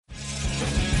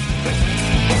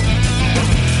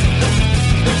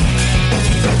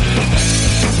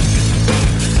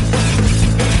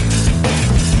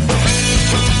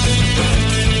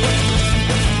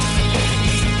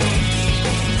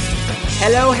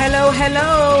Hello, hello,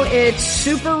 hello. It's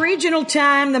Super Regional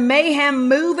time. The Mayhem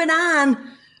moving on.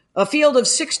 A field of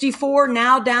 64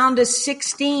 now down to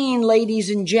 16, ladies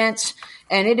and gents.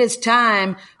 And it is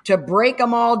time to break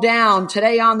them all down.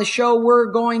 Today on the show, we're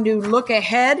going to look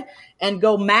ahead and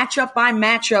go matchup by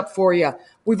matchup for you.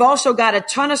 We've also got a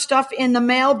ton of stuff in the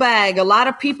mailbag. A lot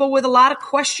of people with a lot of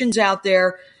questions out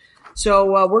there.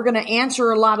 So we're going to answer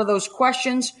a lot of those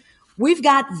questions. We've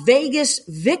got Vegas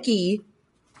Vicky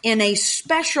in a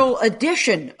special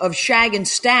edition of Shag and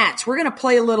Stats. We're going to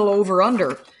play a little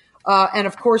over-under. And,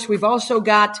 of course, we've also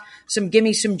got some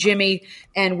Gimme Some Jimmy,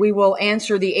 and we will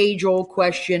answer the age-old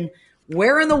question,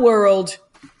 where in the world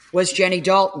was Jenny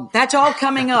Dalton? That's all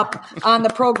coming up on the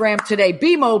program today.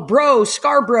 BMO, Bro,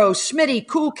 Scarborough, Smitty,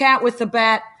 Cool Cat with the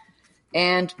bat,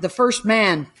 and the first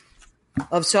man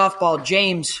of softball,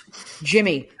 James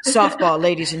Jimmy Softball,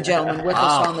 ladies and gentlemen, with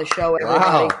us on the show,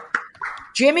 everybody. Wow.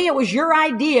 Jimmy, it was your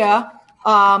idea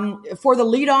for the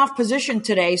leadoff position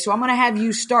today, so I'm going to have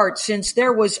you start since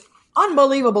there was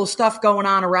unbelievable stuff going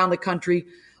on around the country.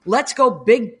 Let's go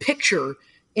big picture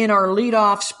in our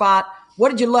leadoff spot.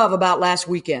 What did you love about last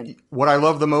weekend? What I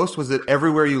loved the most was that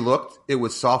everywhere you looked, it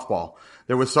was softball.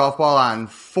 There was softball on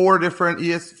 5 different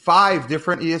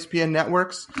ESPN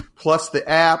networks, plus the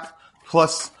app,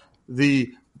 plus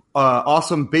the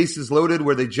awesome bases loaded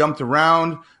where they jumped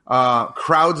around.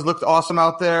 Crowds looked awesome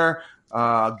out there.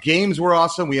 Games were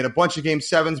awesome. We had a bunch of game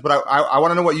 7s, but I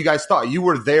want to know what you guys thought. You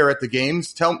were there at the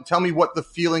games. Tell me what the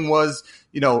feeling was,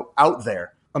 out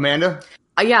there. Amanda?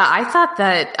 Yeah, I thought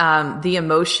that the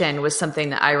emotion was something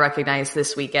that I recognized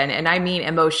this weekend. And I mean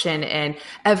emotion in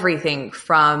everything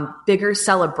from bigger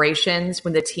celebrations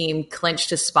when the team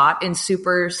clinched a spot in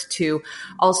supers to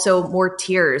also more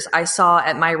tears. I saw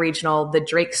at my regional the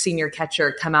Drake senior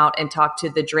catcher come out and talk to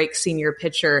the Drake senior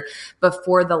pitcher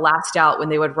before the last out when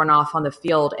they would run off on the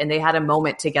field. And they had a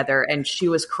moment together and she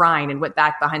was crying and went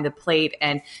back behind the plate.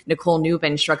 And Nicole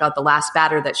Newman struck out the last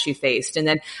batter that she faced. And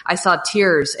then I saw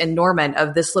tears in Norman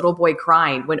of this little boy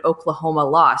crying when Oklahoma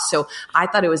lost. So I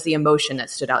thought it was the emotion that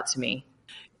stood out to me.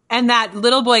 And that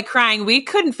little boy crying, we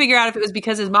couldn't figure out if it was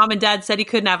because his mom and dad said he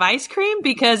couldn't have ice cream,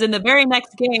 because in the very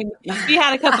next game, he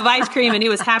had a cup of ice cream and he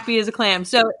was happy as a clam.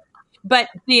 So, but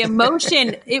the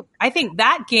emotion, I think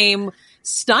that game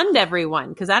stunned everyone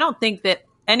because I don't think that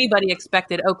anybody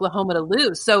expected Oklahoma to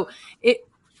lose. So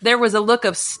there was a look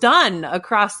of shock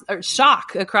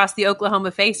across the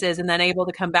Oklahoma faces, and then able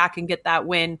to come back and get that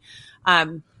win.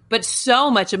 But so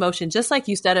much emotion, just like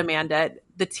you said, Amanda,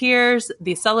 the tears,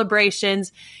 the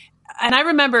celebrations. And I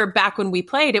remember back when we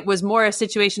played, it was more a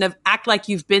situation of act like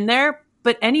you've been there,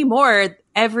 but anymore,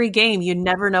 every game, you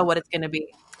never know what it's going to be.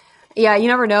 Yeah, you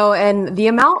never know. And the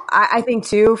amount, I think,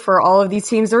 too, for all of these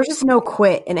teams, there was just no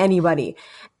quit in anybody.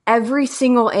 Every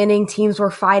single inning, teams were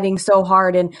fighting so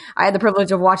hard. And I had the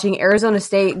privilege of watching Arizona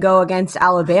State go against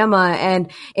Alabama.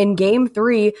 And in game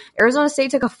 3, Arizona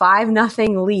State took a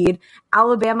 5-0 lead.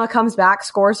 Alabama comes back,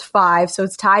 scores 5. So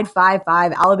it's tied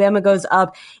 5-5. Alabama goes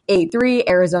up 8-3.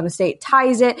 Arizona State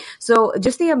ties it. So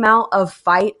just the amount of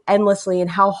fight endlessly and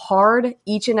how hard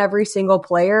each and every single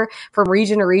player from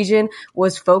region to region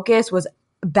was focused, was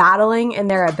battling in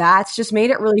their at-bats, just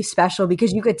made it really special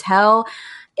because you could tell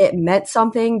it meant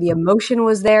something. The emotion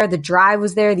was there. The drive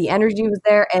was there. The energy was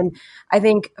there. And I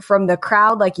think from the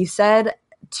crowd, like you said,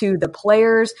 to the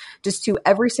players, just to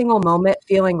every single moment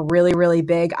feeling really, really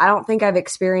big. I don't think I've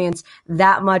experienced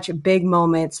that much big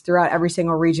moments throughout every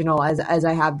single regional as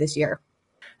I have this year.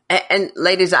 And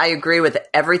ladies, I agree with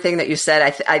everything that you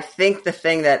said. I think the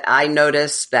thing that I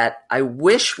noticed that I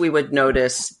wish we would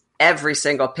notice every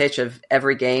single pitch of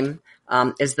every game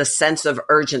is the sense of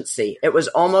urgency. It was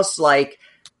almost like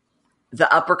the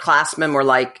upperclassmen were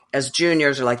like, as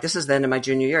juniors are like, this is the end of my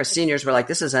junior year. As seniors were like,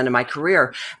 this is the end of my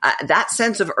career. That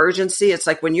sense of urgency, it's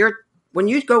like when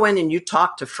you go in and you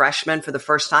talk to freshmen for the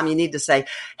first time, you need to say,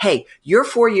 hey, your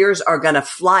 4 years are going to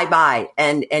fly by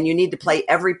and you need to play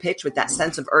every pitch with that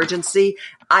sense of urgency.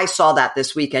 I saw that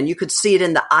this weekend. You could see it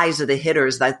in the eyes of the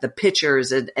hitters, like the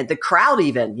pitchers and the crowd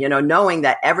even, knowing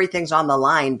that everything's on the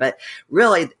line. But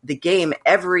really the game,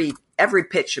 every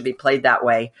pitch should be played that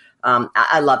way.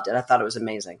 I loved it. I thought it was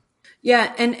amazing.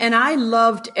 Yeah, and I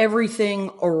loved everything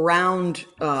around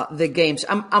the games.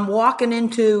 I'm walking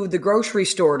into the grocery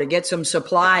store to get some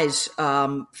supplies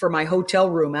for my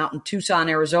hotel room out in Tucson,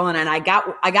 Arizona, and I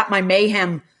got my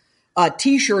Mayhem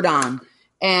T-shirt on,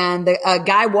 and a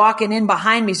guy walking in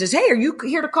behind me says, "Hey, are you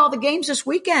here to call the games this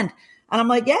weekend?" And I'm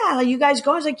like, "Yeah, are you guys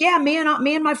going?" He's like, "Yeah, me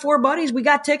and my 4 buddies, we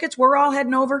got tickets. We're all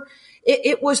heading over."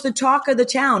 It was the talk of the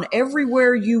town.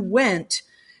 Everywhere you went,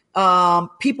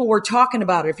 people were talking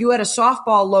about it. If you had a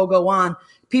softball logo on,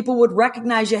 people would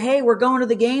recognize you. Hey, we're going to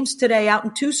the games today out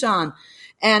in Tucson.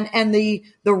 And the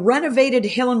renovated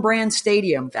Hillenbrand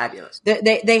Stadium. Fabulous.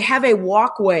 They have a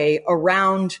walkway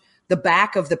around the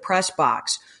back of the press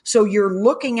box. So you're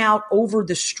looking out over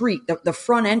the street, the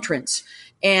front entrance.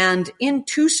 And in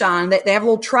Tucson, they have a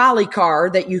little trolley car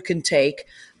that you can take,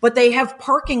 but they have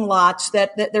parking lots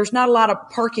that there's not a lot of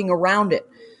parking around it.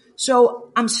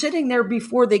 So I'm sitting there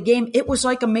before the game. It was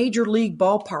like a major league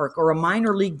ballpark or a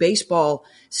minor league baseball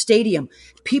stadium.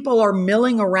 People are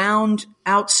milling around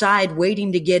outside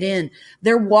waiting to get in.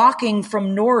 They're walking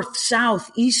from north, south,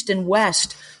 east, and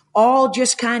west, all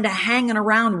just kind of hanging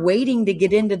around waiting to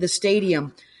get into the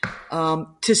stadium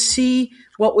to see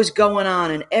what was going on.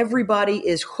 And everybody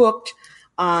is hooked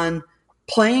on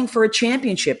playing for a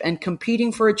championship and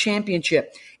competing for a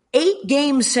championship. 8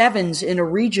 game sevens in a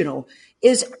regional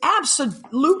is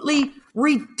absolutely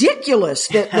ridiculous.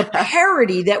 The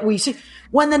parity that we see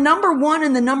when the number 1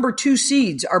 and the number 2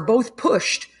 seeds are both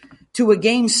pushed to a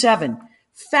game 7,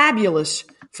 fabulous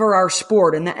for our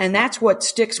sport. And that's what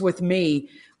sticks with me.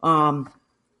 And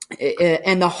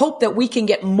the hope that we can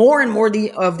get more and more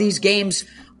of these games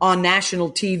on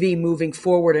national TV moving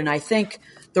forward. And I think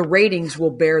the ratings will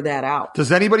bear that out. Does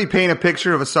anybody paint a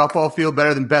picture of a softball field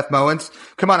better than Beth Mowins?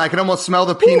 Come on, I can almost smell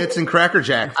the peanuts and Cracker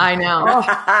Jack. I know.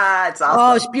 It's awesome.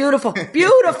 Oh, it's beautiful.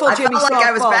 Beautiful, I Jimmy. felt like softball.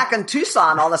 I was back in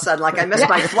Tucson all of a sudden, like I missed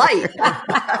my flight.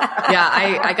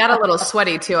 Yeah, I got a little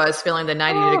sweaty too. I was feeling the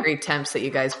 90-degree temps that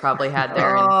you guys probably had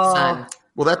there in the sun.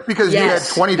 Well, that's because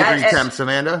Yes. you had 20-degree temps,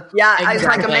 Amanda. Yeah, I was like,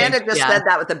 Exactly. Amanda just Yeah. said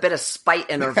that with a bit of spite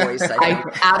in her voice. I I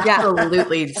think.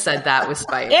 absolutely said that with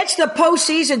spite. It's the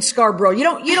postseason, Scarborough. You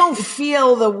don't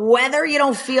feel the weather. You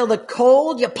don't feel the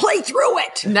cold. You play through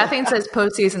it. Nothing says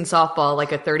postseason softball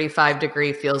like a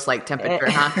 35-degree feels like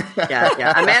temperature, huh?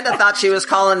 Yeah. Amanda thought she was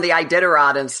calling the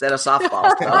Iditarod instead of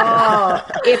softball.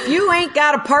 So. If you ain't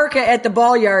got a parka at the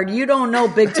ball yard, you don't know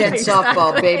Big Ten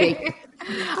softball, baby.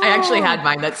 I actually had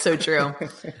mine. That's so true.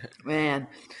 Man.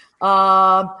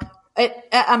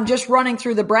 I'm just running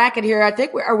through the bracket here. I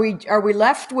think are we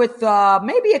left with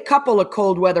maybe a couple of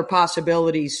cold weather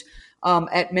possibilities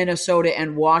at Minnesota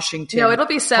and Washington. No, it'll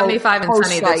be 75 and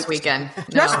sunny this weekend.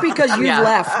 Just No. because you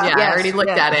left. Yeah, Yes, I already looked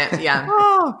yes. at it. Yeah.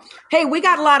 Oh, hey, we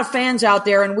got a lot of fans out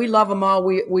there, and we love them all.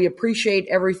 We appreciate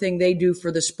everything they do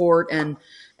for the sport and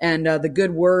the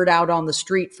good word out on the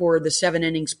street for the 7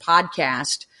 Innings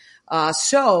podcast.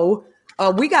 So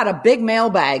we got a big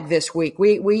mailbag this week.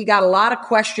 We got a lot of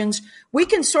questions. We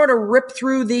can sort of rip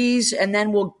through these, and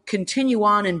then we'll continue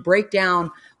on and break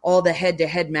down all the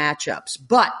head-to-head matchups.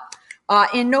 But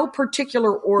in no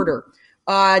particular order,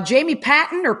 Jamie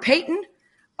Patton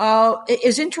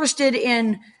is interested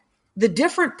in the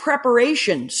different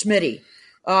preparation, Smitty,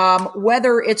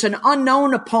 whether it's an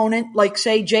unknown opponent like,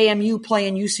 say, JMU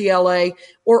playing UCLA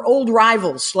or old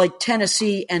rivals like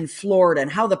Tennessee and Florida,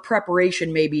 and how the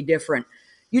preparation may be different.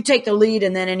 You take the lead,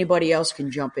 and then anybody else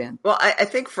can jump in. Well, I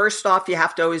think first off, you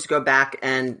have to always go back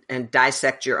and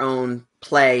dissect your own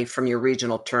play from your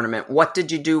regional tournament. What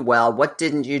did you do well? What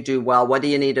didn't you do well? What do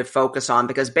you need to focus on?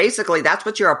 Because basically that's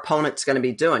what your opponent's going to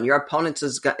be doing. Your opponent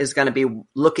is going to be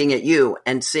looking at you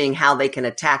and seeing how they can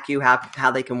attack you, how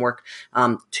they can work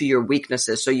to your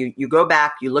weaknesses. So you go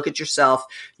back, you look at yourself,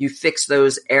 you fix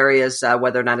those areas,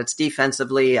 whether or not it's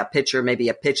defensively, a pitcher, maybe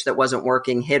a pitch that wasn't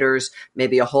working, hitters,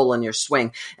 maybe a hole in your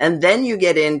swing. And then you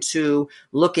get into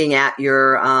looking at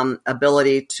your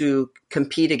ability to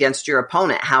compete against your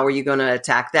opponent. How are you going to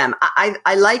attack them?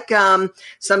 I like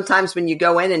sometimes when you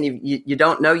go in and you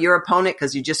don't know your opponent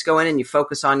because you just go in and you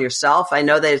focus on yourself. I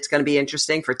know that it's going to be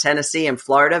interesting for Tennessee and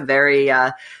Florida,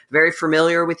 very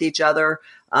familiar with each other.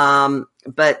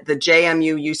 But the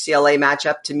JMU UCLA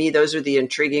matchup, to me, those are the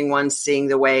intriguing ones, seeing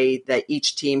the way that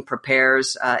each team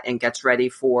prepares and gets ready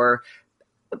for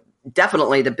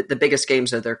definitely the biggest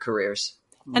games of their careers.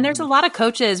 And there's a lot of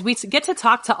coaches. We get to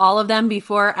talk to all of them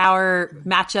before our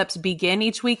matchups begin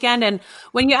each weekend. And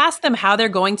when you ask them how they're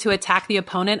going to attack the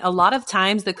opponent, a lot of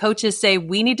times the coaches say,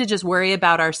 we need to just worry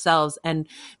about ourselves and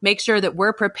make sure that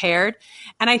we're prepared.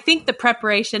 And I think the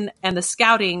preparation and the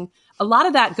scouting, a lot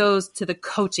of that goes to the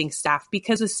coaching staff,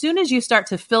 because as soon as you start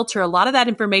to filter a lot of that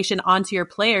information onto your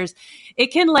players, it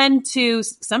can lend to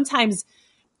sometimes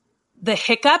the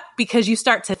hiccup, because you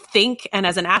start to think, and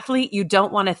as an athlete, you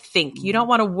don't want to think. You don't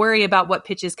want to worry about what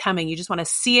pitch is coming. You just want to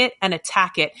see it and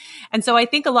attack it. And so I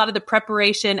think a lot of the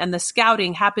preparation and the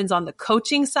scouting happens on the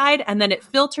coaching side, and then it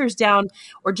filters down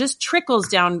or just trickles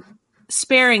down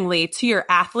sparingly to your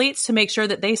athletes to make sure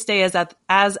that they stay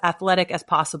as athletic as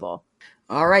possible.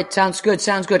 All right. Sounds good.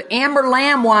 Amber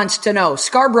Lamb wants to know,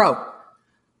 Scarborough,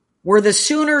 were the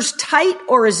Sooners tight,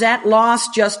 or is that loss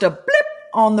just a blip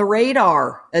on the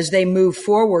radar as they move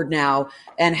forward now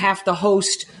and have to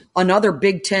host another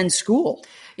Big Ten school.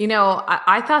 You know,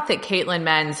 I thought that Caitlin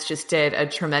Menz just did a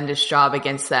tremendous job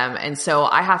against them. And so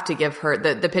I have to give her,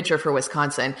 the pitcher for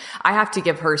Wisconsin, I have to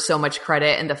give her so much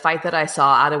credit. And the fight that I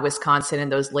saw out of Wisconsin in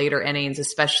those later innings,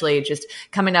 especially just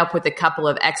coming up with a couple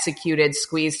of executed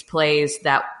squeezed plays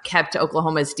that kept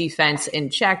Oklahoma's defense in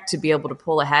check to be able to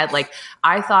pull ahead. Like,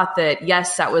 I thought that,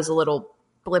 yes, that was a little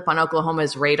blip on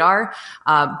Oklahoma's radar,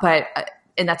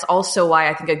 and that's also why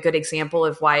I think a good example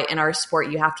of why in our sport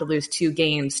you have to lose 2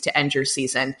 games to end your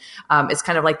season. It's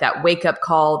kind of like that wake-up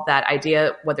call, that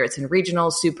idea, whether it's in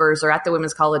regionals, supers, or at the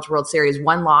Women's College World Series,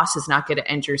 one loss is not going to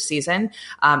end your season.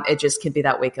 It just can be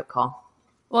that wake-up call.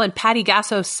 Well, and Patty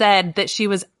Gasso said that she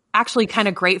was actually kind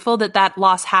of grateful that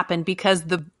loss happened because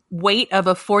the weight of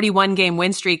a 41-game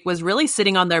win streak was really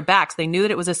sitting on their backs. They knew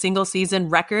that it was a single season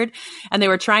record, and they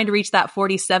were trying to reach that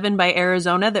 47 by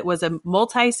Arizona that was a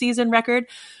multi-season record.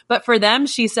 But for them,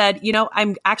 she said, you know,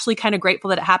 I'm actually kind of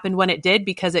grateful that it happened when it did,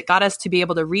 because it got us to be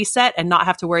able to reset and not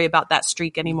have to worry about that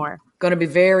streak anymore. Going to be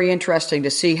very interesting to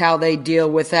see how they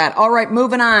deal with that. All right,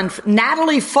 moving on.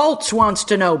 Natalie Foltz wants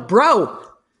to know, bro,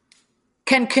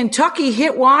 can Kentucky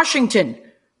hit Washington?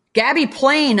 Gabby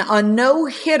Plain, a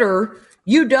no-hitter.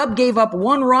 UW gave up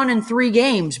 1 run in 3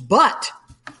 games, but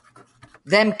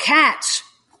them Cats,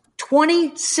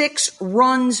 26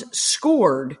 runs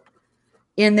scored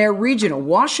in their regional.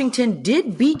 Washington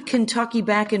did beat Kentucky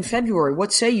back in February.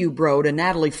 What say you, bro, to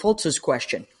Natalie Foltz's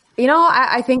question? You know,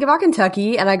 I think about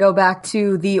Kentucky, and I go back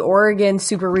to the Oregon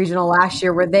Super Regional last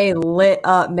year where they lit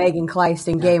up Megan Kleist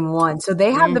in Game 1. So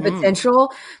they have the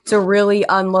potential to really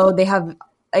unload. They have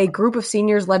a group of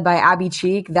seniors led by Abby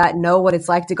Cheek that know what it's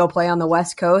like to go play on the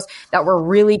West Coast, that were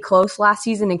really close last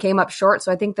season and came up short.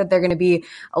 So I think that they're going to be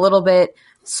a little bit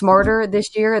smarter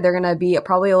this year. They're going to be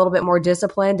probably a little bit more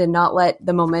disciplined and not let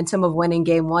the momentum of winning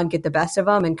Game 1 get the best of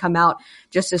them and come out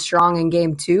just as strong in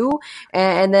Game 2.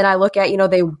 And then I look at, you know,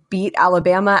 they beat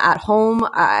Alabama at home,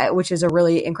 which is a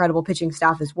really incredible pitching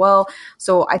staff as well.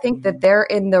 So I think that they're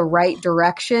in the right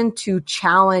direction to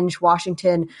challenge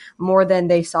Washington more than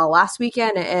they saw last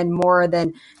weekend and more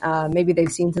than maybe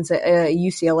they've seen since a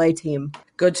UCLA team.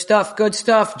 Good stuff. Good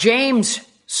stuff. James,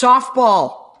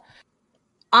 softball.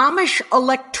 Amish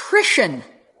electrician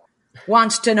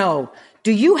wants to know,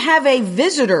 do you have a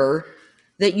visitor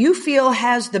that you feel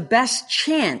has the best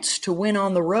chance to win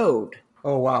on the road?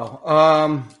 Oh,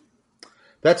 wow.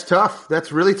 That's tough.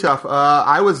 That's really tough.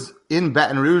 I was in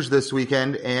Baton Rouge this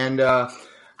weekend, and if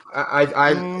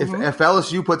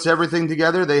LSU puts everything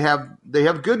together, they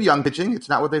have good young pitching. It's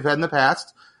not what they've had in the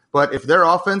past. But if their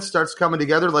offense starts coming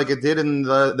together like it did in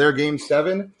their Game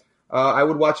 7, I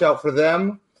would watch out for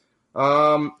them.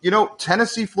 You know,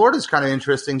 Tennessee, Florida is kind of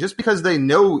interesting just because they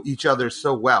know each other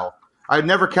so well. I'd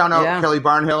never count out Kelly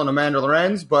Barnhill and Amanda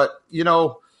Lorenz, but, you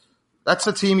know, that's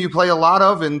a team you play a lot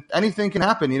of, and anything can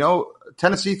happen. You know,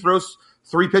 Tennessee throws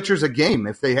 3 pitchers a game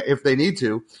if they need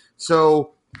to.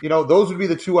 So, you know, those would be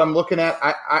the 2 I'm looking at.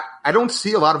 I don't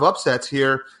see a lot of upsets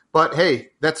here, but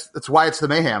hey, that's why it's the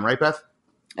mayhem, right, Beth?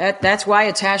 That's why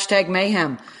it's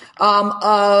 #mayhem.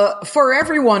 For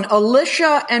everyone,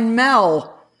 Alicia and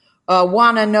Mel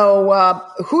want to know,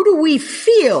 who do we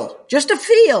feel, just a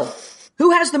feel,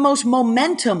 who has the most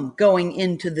momentum going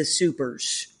into the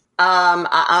Supers?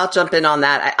 I'll jump in on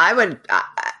that. I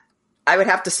would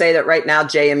have to say that right now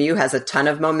JMU has a ton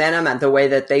of momentum, and the way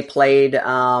that they played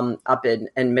up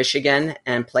in Michigan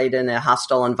and played in a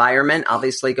hostile environment.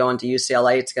 Obviously, going to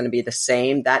UCLA, it's going to be the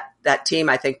same. That team,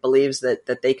 I think, believes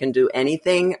that they can do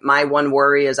anything. My one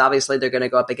worry is obviously they're going to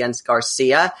go up against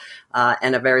Garcia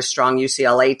and a very strong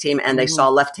UCLA team, and they saw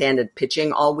left-handed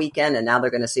pitching all weekend, and now they're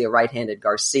going to see a right-handed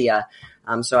Garcia.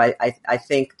 So I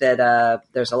think that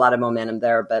there's a lot of momentum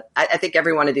there, but I think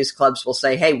every one of these clubs will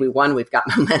say, hey, we won, we've got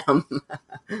momentum.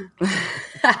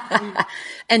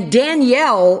 And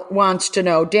Danielle wants to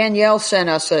know, Danielle sent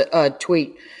us a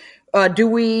tweet. Do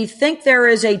we think there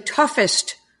is a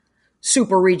toughest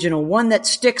super regional, one that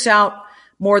sticks out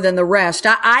more than the rest?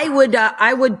 I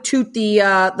would toot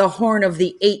the horn of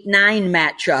the 8-9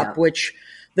 matchup, which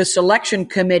the selection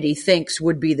committee thinks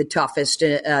would be the toughest,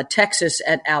 Texas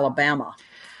at Alabama.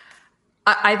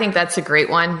 I think that's a great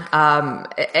one.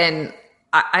 And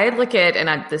I look at,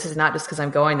 and this is not just because I'm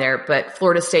going there, but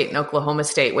Florida State and Oklahoma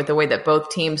State, with the way that both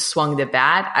teams swung the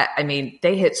bat. I mean,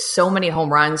 they hit so many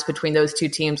home runs between those 2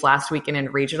 teams last weekend in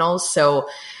regionals. So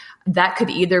that could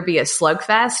either be a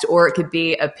slugfest or it could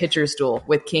be a pitcher's duel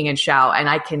with King and Shao. And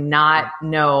I cannot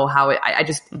know how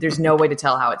there's no way to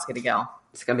tell how it's going to go.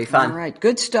 It's going to be fun. All right.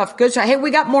 Good stuff. Good stuff. Hey,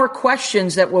 we got more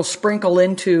questions that we'll sprinkle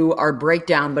into our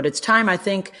breakdown, but it's time, I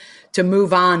think, to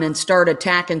move on and start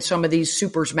attacking some of these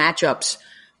supers matchups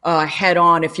head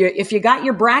on. If you got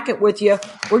your bracket with you,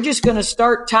 we're just going to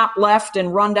start top left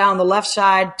and run down the left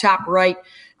side, top right,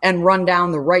 and run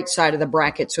down the right side of the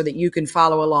bracket so that you can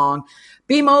follow along.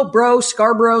 BMO, Bro,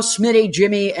 Scarborough, Smitty,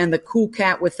 Jimmy, and the cool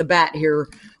cat with the bat here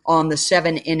on the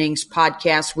 7 Innings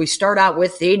podcast. We start out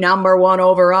with the number 1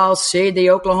 overall seed,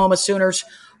 the Oklahoma Sooners,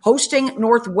 hosting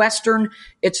Northwestern.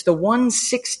 It's the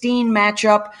 1-16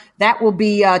 matchup. That will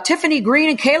be Tiffany Green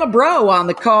and Kayla Bro on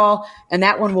the call, and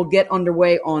that one will get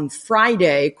underway on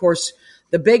Friday. Of course,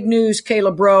 the big news,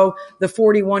 Kayla Bro, the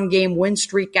 41-game win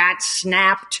streak got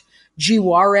snapped. G.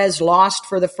 Juarez lost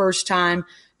for the first time.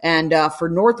 And for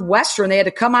Northwestern, they had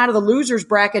to come out of the losers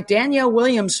bracket. Danielle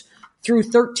Williams threw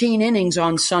 13 innings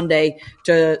on Sunday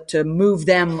to move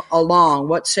them along.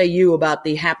 What say you about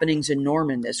the happenings in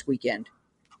Norman this weekend?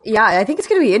 Yeah, I think it's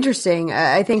going to be interesting.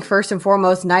 I think first and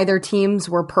foremost, neither teams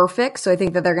were perfect. So I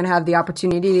think that they're going to have the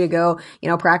opportunity to go,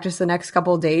 practice the next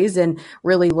couple of days and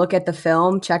really look at the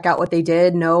film, check out what they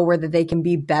did, know whether they can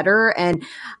be better. And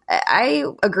I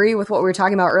agree with what we were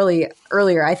talking about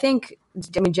earlier. I think,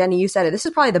 Jenny, you said it. This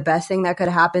is probably the best thing that could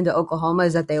happen to Oklahoma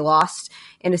is that they lost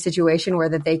in a situation where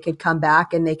that they could come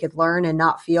back and they could learn and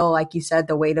not feel, like you said,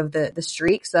 the weight of the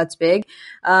streak. So that's big.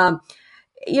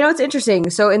 It's interesting.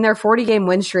 So in their 40-game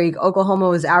win streak, Oklahoma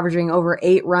was averaging over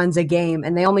 8 runs a game,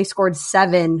 and they only scored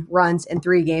 7 runs in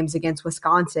 3 games against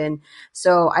Wisconsin.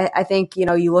 So I think,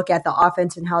 you look at the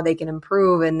offense and how they can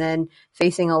improve, and then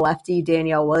facing a lefty,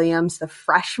 Danielle Williams, the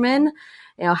freshman,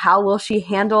 how will she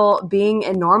handle being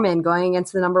in Norman, going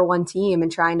against the number 1 team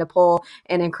and trying to pull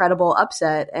an incredible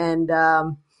upset? And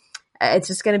it's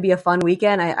just going to be a fun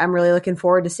weekend. I'm really looking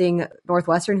forward to seeing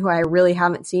Northwestern, who I really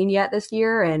haven't seen yet this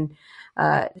year, and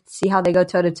see how they go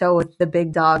toe-to-toe with the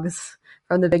big dogs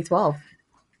from the Big 12.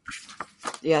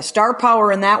 Yeah, star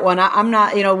power in that one. I'm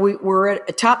not, we're at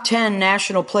a top 10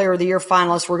 National Player of the Year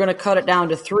finalist. We're going to cut it down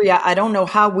to 3. I don't know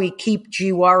how we keep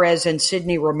G. Juarez and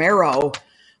Sydney Romero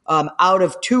out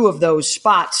of 2 of those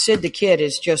spots. Sid the Kid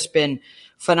has just been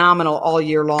phenomenal all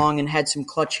year long and had some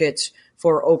clutch hits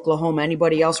for Oklahoma.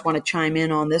 Anybody else want to chime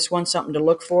in on this one? Something to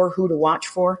look for, who to watch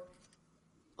for?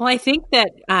 Well, I think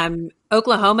that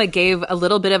Oklahoma gave a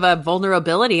little bit of a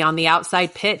vulnerability on the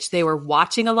outside pitch. They were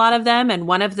watching a lot of them. And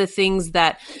one of the things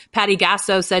that Patty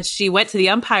Gasso said, she went to the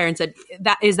umpire and said,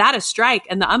 is that a strike?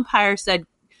 And the umpire said,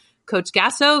 Coach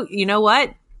Gasso, you know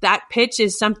what? That pitch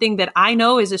is something that I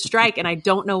know is a strike, and I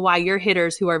don't know why your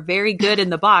hitters, who are very good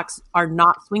in the box, are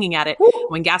not swinging at it.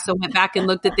 When Gasso went back and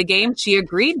looked at the game, she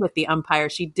agreed with the umpire.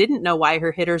 She didn't know why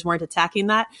her hitters weren't attacking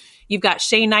that. You've got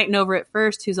Shay Knighton over at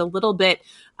first, who's a little bit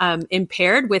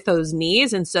impaired with those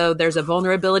knees, and so there's a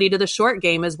vulnerability to the short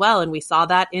game as well, and we saw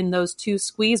that in those 2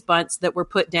 squeeze bunts that were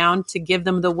put down to give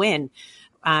them the win.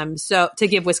 So to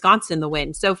give Wisconsin the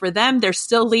win. So for them, they're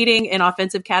still leading in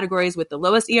offensive categories with the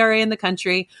lowest ERA in the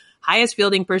country, highest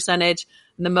fielding percentage,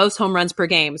 and the most home runs per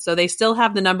game. So they still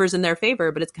have the numbers in their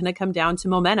favor, but it's going to come down to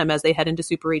momentum as they head into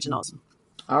super regionals.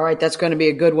 All right, that's going to be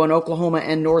a good one. Oklahoma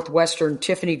and Northwestern,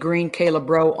 Tiffany Green, Kayla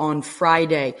Bro on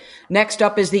Friday. Next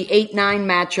up is the 8-9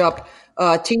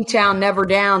 matchup. T-Town never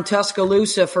down,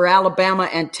 Tuscaloosa for Alabama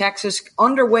and Texas.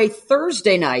 Underway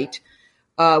Thursday night.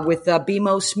 With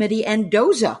BMO, Smitty, and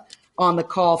Doza on the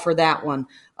call for that one.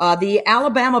 The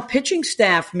Alabama pitching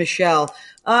staff, Michelle,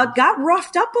 got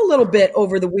roughed up a little bit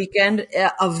over the weekend.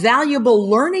 A valuable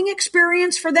learning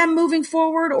experience for them moving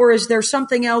forward, or is there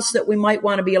something else that we might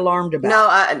want to be alarmed about?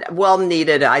 No, well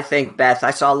needed, I think, Beth. I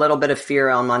saw a little bit of fear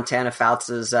on Montana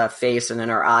Fouts' face and in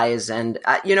her eyes. And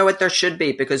you know what? There should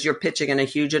be, because you're pitching in a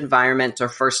huge environment. Her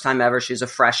first time ever. She's a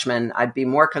freshman. I'd be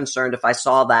more concerned if I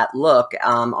saw that look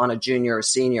on a junior or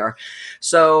senior.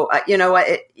 So,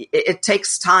 it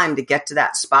takes time to get to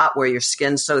that spot where your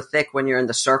skin's so thick when you're in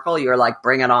the circle. You're like,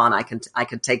 bring it on. I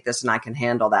can take this and I can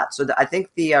handle that. So I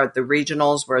think the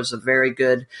regionals was a very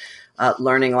good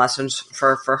learning lessons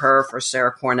for her, for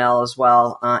Sarah Cornell as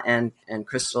well, and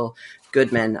Crystal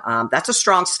Goodman. That's a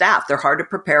strong staff. They're hard to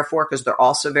prepare for because they're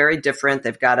also very different.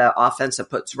 They've got an offense that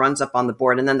puts runs up on the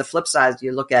board. And then the flip side,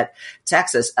 you look at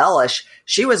Texas, Elish,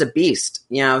 she was a beast.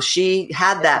 She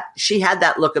had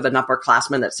that look of an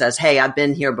upperclassman that says, hey, I've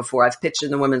been here before. I've pitched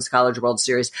in the Women's College World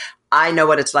Series. I know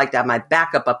what it's like to have my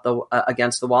back up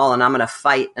against the wall, and I'm going to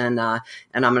fight and I'm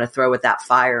going to throw with that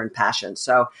fire and passion.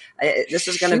 So this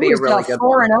is going to be a really good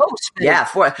 4-0. Yeah,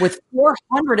 with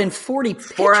 440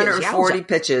 pitches. 440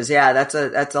 pitches. Yeah, that's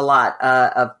a lot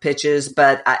of pitches.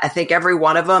 But I think every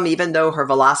one of them, even though her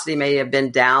velocity may have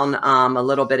been down a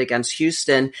little bit against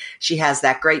Houston, she has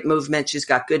that great movement. She's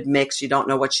got good mix. You don't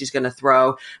know what she's going to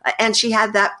throw. And she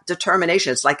had that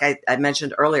determination. It's like I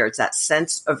mentioned earlier, it's that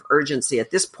sense of urgency.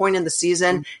 At this point in the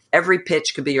season, every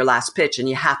pitch could be your last pitch, and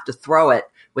you have to throw it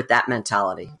with that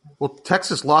mentality. Well,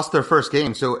 Texas lost their first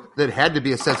game, so it had to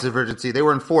be a sense of urgency. They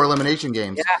were in 4 elimination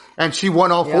games, and she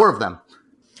won all 4 of them.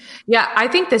 Yeah, I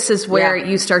think this is where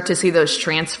you start to see those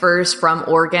transfers from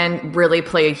Oregon really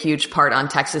play a huge part on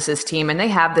Texas's team. And they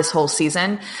have this whole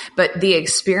season, but the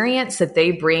experience that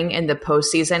they bring in the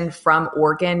postseason from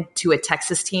Oregon to a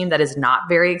Texas team that is not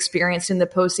very experienced in the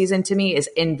postseason, to me, is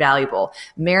invaluable.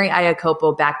 Mary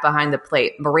Iakopo back behind the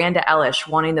plate, Miranda Elish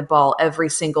wanting the ball every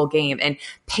single game and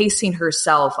pacing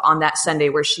herself on that Sunday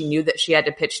where she knew that she had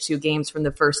to pitch 2 games from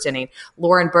the first inning.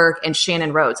 Lauren Burke and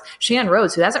Shannon Rhodes. Shannon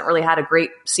Rhodes, who hasn't really had a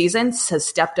great season, has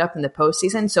stepped up in the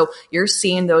postseason. So you're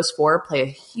seeing those 4 play a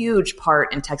huge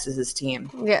part in Texas's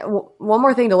team. Yeah. One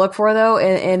more thing to look for, though,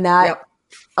 in that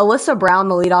Alyssa Brown,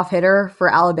 the leadoff hitter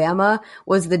for Alabama,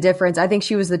 was the difference. I think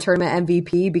she was the tournament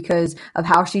MVP because of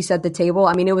how she set the table.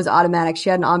 I mean, it was automatic. She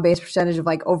had an on-base percentage of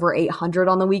like over 800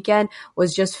 on the weekend,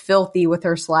 was just filthy with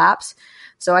her slaps.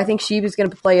 So I think she was going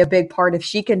to play a big part. If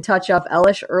she can touch up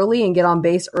Elish early and get on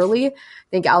base early, I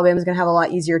think Alabama's going to have a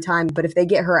lot easier time. But if they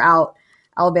get her out,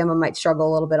 Alabama might struggle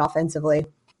a little bit offensively.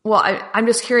 Well, I'm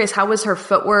just curious, how was her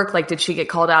footwork? Like, did she get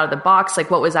called out of the box?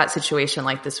 Like, what was that situation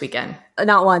like this weekend?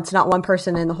 Not once. Not one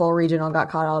person in the whole regional got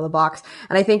caught out of the box.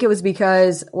 And I think it was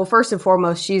because, well, first and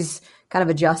foremost, she's kind of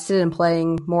adjusted and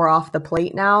playing more off the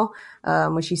plate now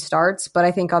when she starts. But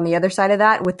I think on the other side of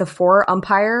that, with the 4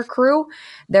 umpire crew,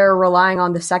 they're relying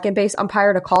on the second base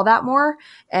umpire to call that more,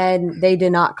 and they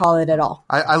did not call it at all.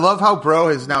 I love how Bro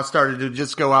has now started to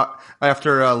just go out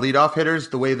after leadoff hitters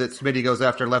the way that Smitty goes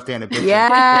after left-handed pitching.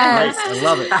 Yes. I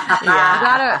love it.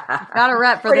 Got a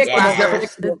rep for the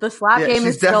slap. The slap game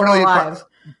is still alive.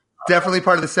 Definitely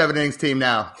part of the 7 innings team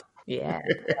now. Yeah.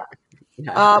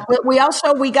 But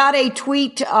we got a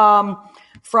tweet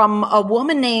from a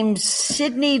woman named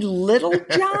Sydney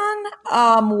Littlejohn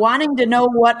wanting to know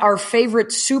what our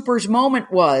favorite Supers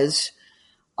moment was.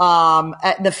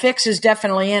 The Fix is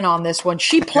definitely in on this one.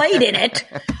 She played in it.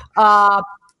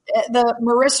 The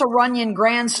Marissa Runyon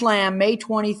Grand Slam, May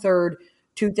 23rd,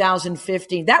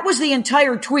 2015. That was the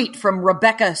entire tweet from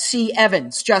Rebecca C.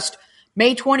 Evans, just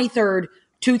May 23rd,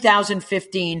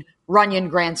 2015, Runyon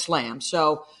Grand Slam.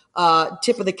 So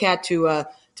tip of the cap to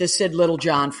Sid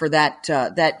Littlejohn for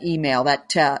that email,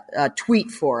 that tweet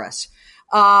for us.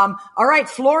 All right,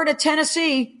 Florida,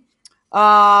 Tennessee.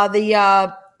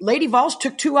 The Lady Vols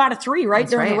took 2 out of 3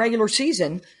 during the regular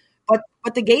season,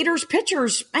 but the Gators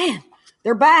pitchers, man,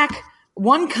 they're back.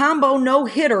 1 combo no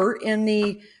hitter in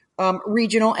the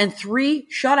regional and 3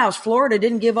 shutouts. Florida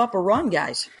didn't give up a run,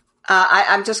 guys.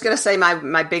 I'm just going to say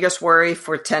my biggest worry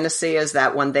for Tennessee is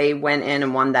that when they went in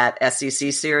and won that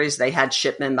SEC series, they had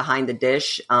Shipman behind the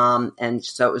dish. And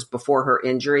so it was before her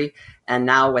injury. And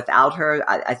now without her,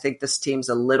 I think this team's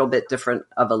a little bit different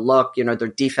of a look. You know, their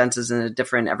defense is in a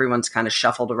different, everyone's kind of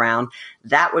shuffled around.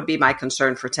 That would be my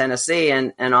concern for Tennessee.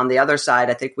 And on the other side,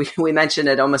 I think we mention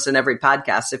it almost in every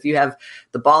podcast. If you have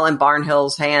the ball in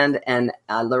Barnhill's hand and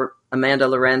Amanda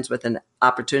Lorenz with an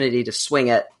opportunity to swing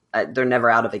it, they're never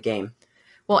out of a game.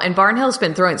 Well, and Barnhill's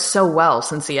been throwing so well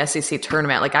since the SEC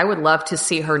tournament. Like, I would love to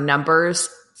see her numbers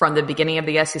from the beginning of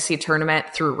the SEC tournament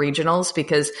through regionals,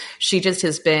 because she just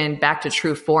has been back to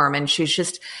true form, and she's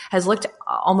just has looked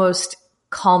almost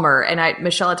calmer. And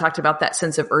Michelle had talked about that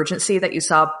sense of urgency that you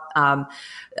saw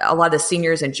a lot of the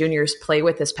seniors and juniors play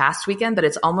with this past weekend, but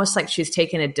it's almost like she's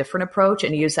taken a different approach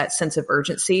and used that sense of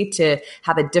urgency to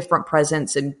have a different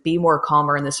presence and be more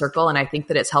calmer in the circle. And I think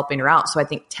that it's helping her out. So I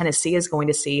think Tennessee is going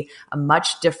to see a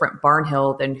much different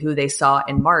Barnhill than who they saw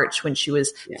in March when she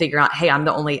was figuring out, hey, I'm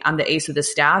the ace of the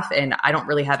staff and I don't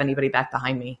really have anybody back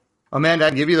behind me. Amanda, I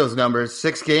can give you those numbers.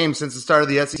 6 games since the start of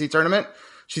the SEC tournament.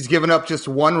 She's given up just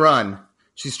 1 run.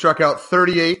 She struck out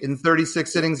 38 in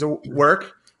 36 innings of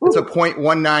work. It's a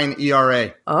 .19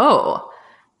 ERA. Oh,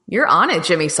 you're on it,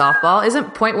 Jimmy Softball.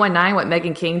 Isn't .19 what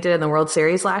Megan King did in the World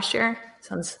Series last year?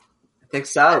 I think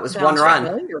so. It was 1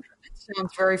 run.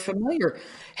 Sounds very familiar.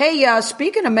 Hey,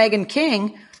 speaking of Megan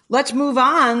King, let's move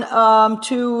on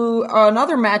to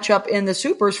another matchup in the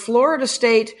Supers, Florida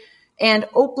State and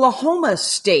Oklahoma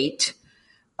State.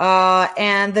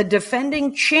 And the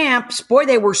defending champs, boy,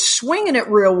 they were swinging it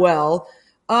real well.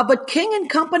 But King and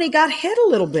company got hit a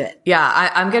little bit. Yeah,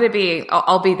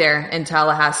 I'll be there in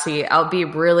Tallahassee. I'll be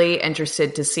really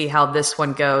interested to see how this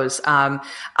one goes.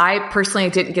 I personally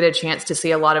didn't get a chance to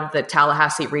see a lot of the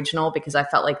Tallahassee regional because I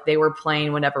felt like they were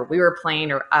playing whenever we were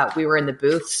playing or we were in the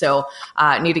booth. So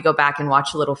I need to go back and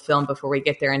watch a little film before we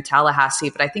get there in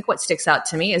Tallahassee. But I think what sticks out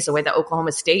to me is the way that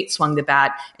Oklahoma State swung the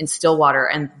bat in Stillwater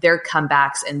and their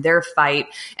comebacks and their fight.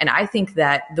 And I think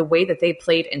that the way that they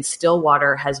played in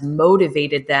Stillwater has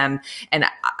motivated them. And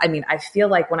I mean, I feel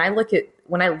like when I look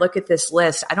at this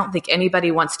list, I don't think anybody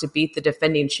wants to beat the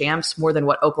defending champs more than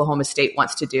what Oklahoma State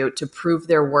wants to do to prove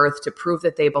their worth, to prove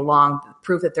that they belong,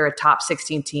 prove that they're a top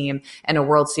 16 team and a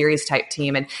World Series type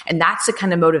team. And that's the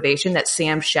kind of motivation that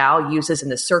Sam Shao uses in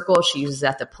the circle. She uses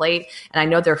at the plate. And I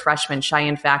know their freshman,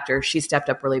 Cheyenne Factor, she stepped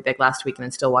up really big last weekend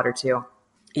in Stillwater too.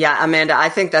 Yeah, Amanda, I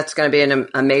think that's going to be an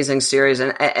amazing series.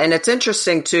 And it's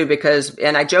interesting, too, because,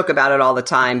 and I joke about it all the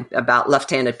time about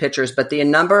left-handed pitchers, but the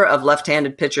number of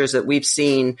left-handed pitchers that we've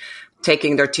seen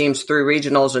taking their teams through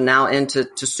regionals and now into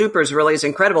supers really is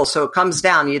incredible. So it comes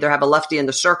down, you either have a lefty in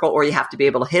the circle or you have to be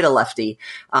able to hit a lefty.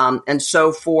 And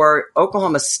so for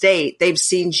Oklahoma State, they've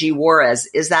seen G. Juarez.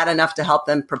 Is that enough to help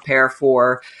them prepare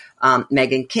for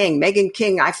Megan King? Megan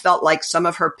King, I felt like some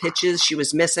of her pitches she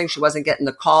was missing. She wasn't getting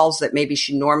the calls that maybe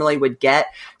she normally would get.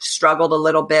 Struggled a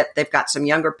little bit. They've got some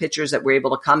younger pitchers that were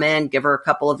able to come in, give her a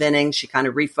couple of innings. She kind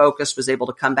of refocused, was able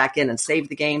to come back in and save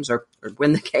the games or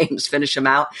win the games, finish them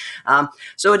out.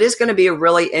 So it is going to be a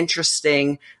really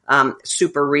interesting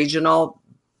super regional.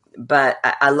 But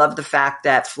I love the fact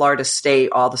that Florida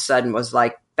State all of a sudden was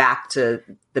like back to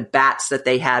the bats that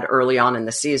they had early on in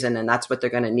the season, and that's what they're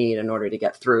going to need in order to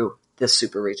get through this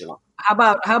super regional. How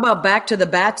about back to the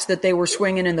bats that they were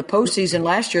swinging in the postseason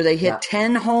last year? They hit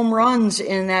 10 home runs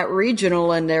in that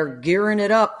regional, and they're gearing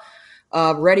it up,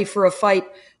 ready for a fight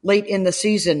late in the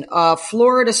season.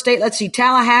 Florida State, let's see,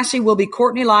 Tallahassee will be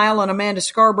Courtney Lyle and Amanda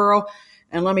Scarborough,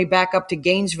 and let me back up to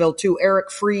Gainesville too.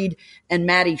 Eric Freed and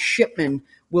Maddie Shipman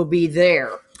will be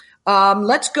there.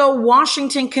 Let's go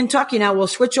Washington, Kentucky. Now we'll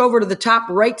switch over to the top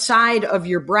right side of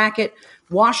your bracket.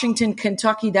 Washington,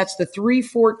 Kentucky. That's the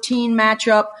 3-14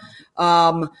 matchup.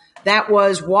 That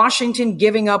was Washington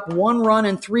giving up 1 run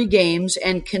in 3 games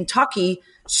and Kentucky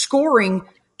scoring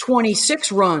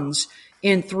 26 runs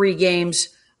in 3 games.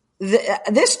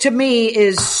 This to me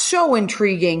is so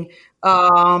intriguing.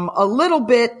 A little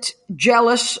bit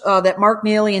jealous that Mark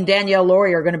Neely and Danielle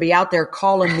Laurie are going to be out there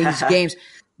calling these games.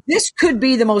 This could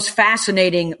be the most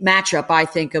fascinating matchup, I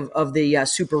think, of the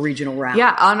super regional round.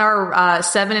 Yeah, on our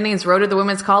 7 innings road to the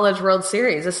Women's College World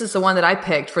Series, this is the one that I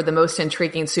picked for the most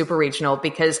intriguing super regional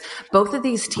because both of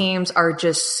these teams are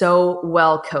just so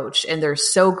well coached and they're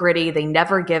so gritty. They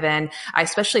never give in. I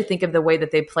especially think of the way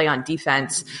that they play on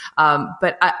defense.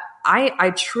 But I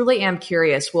truly am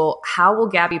curious. Well, how will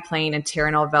Gabby Plain and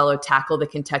Taryn Alvello tackle the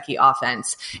Kentucky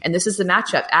offense? And this is the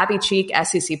matchup. Abby Cheek,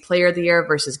 SEC Player of the Year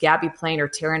versus Gabby Plain or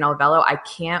Taryn Alvello. I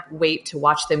can't wait to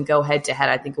watch them go head to head.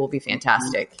 I think it will be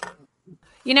fantastic.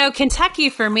 You know,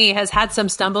 Kentucky for me has had some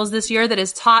stumbles this year that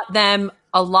has taught them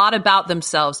a lot about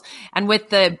themselves. And with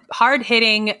the hard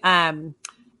hitting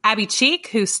Abby Cheek,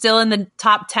 who's still in the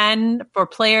top 10 for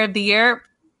Player of the Year,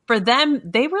 for them,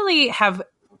 they really have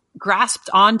grasped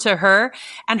onto her,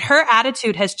 and her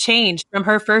attitude has changed from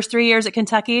her first 3 years at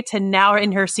Kentucky to now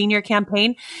in her senior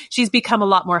campaign. She's become a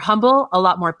lot more humble, a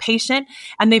lot more patient,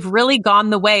 and they've really gone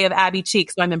the way of Abby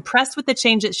Cheek. So I'm impressed with the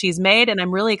change that she's made, and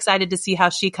I'm really excited to see how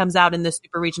she comes out in the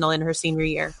super regional in her senior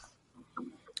year.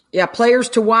 Yeah, players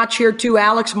to watch here too.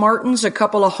 Alex Martins, a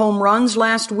couple of home runs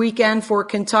last weekend for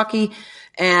Kentucky,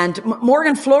 and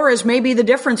Morgan Flores may be the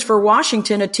difference for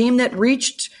Washington, a team that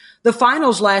reached the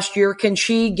finals last year. Can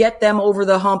she get them over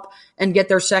the hump and get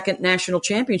their second national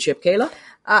championship, Kayla?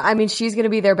 I mean, she's going to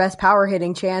be their best power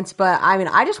hitting chance. But I mean,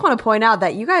 I just want to point out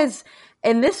that you guys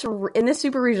in this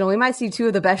super regional, we might see 2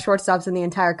 of the best shortstops in the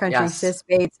entire country, Yes. Sis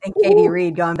Bates and Katie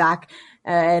Reed, going back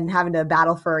and having to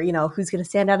battle for, who's going to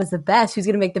stand out as the best, who's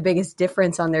going to make the biggest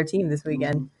difference on their team this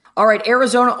weekend. All right,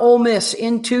 Arizona Ole Miss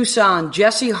in Tucson.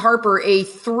 Jessie Harper, a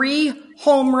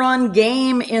 3-home run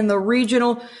game in the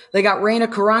regional. They got Reina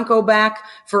Caranco back.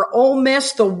 For Ole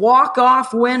Miss, the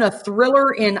walk-off win, a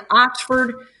thriller in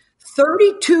Oxford.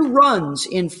 32 runs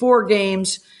in 4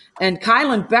 games. And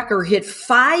Kylan Becker hit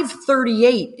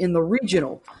 .538 in the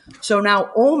regional. So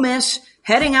now Ole Miss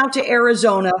heading out to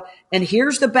Arizona. And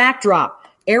here's the backdrop.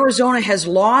 Arizona has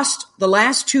lost the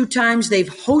last 2 times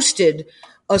they've hosted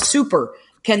a super.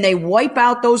 Can they wipe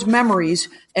out those memories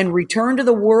and return to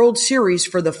the World Series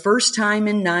for the first time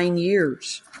in 9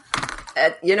 years?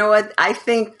 You know what? I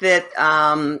think that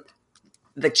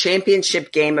the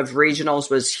championship game of regionals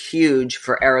was huge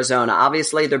for Arizona.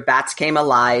 Obviously, their bats came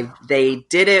alive. They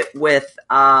did it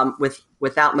without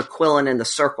McQuillan in the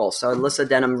circle. So Alyssa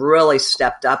Denham really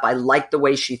stepped up. I liked the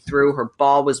way she threw. Her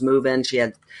ball was moving. She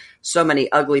had so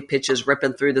many ugly pitches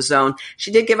ripping through the zone. She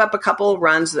did give up a couple of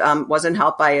runs, wasn't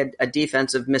helped by a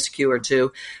defensive miscue or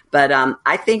two. But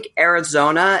I think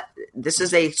Arizona, this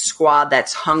is a squad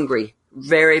that's hungry,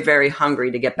 very, very hungry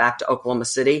to get back to Oklahoma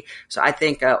City. So I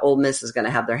think Ole Miss is going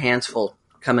to have their hands full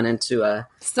coming into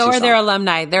So Tucson. are their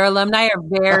alumni. Their alumni are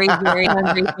very, very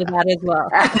hungry for that as well.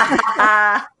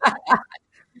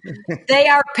 They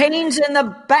are pains in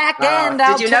the back end.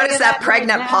 Did you notice that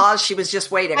pregnant pause? She was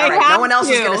just waiting. All right, no one else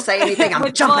is going to say anything.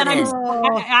 I'm jumping in.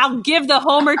 I'll give the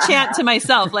Homer chant to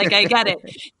myself. Like, I get it.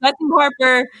 Betsy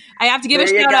Harper, I have to give a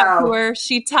shout out to her.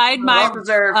 She tied my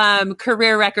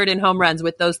career record in home runs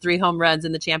with those 3 home runs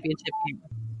in the championship game.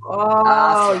 Oh,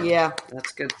 Awesome. yeah.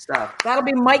 That's good stuff. That'll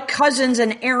be Mike Cousins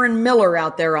and Aaron Miller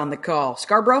out there on the call.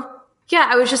 Scarborough? Yeah,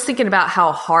 I was just thinking about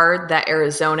how hard that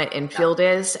Arizona infield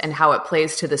is and how it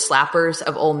plays to the slappers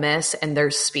of Ole Miss and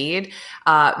their speed.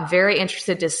 Very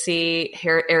interested to see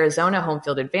Arizona home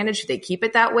field advantage. Do they keep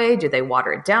it that way? Do they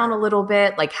water it down a little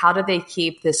bit? Like, how do they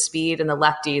keep the speed and the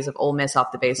lefties of Ole Miss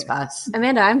off the base pass?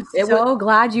 Amanda, I'm so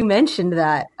glad you mentioned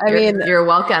that. You're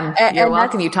welcome. You're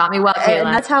welcome. You taught me well, Kayla.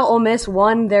 And that's how Ole Miss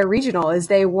won their regional. Is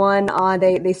they won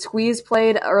they squeeze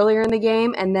played earlier in the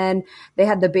game, and then they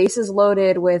had the bases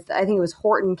loaded with, I think it was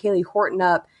Kaylee Horton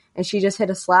up, and she just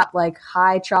hit a slap like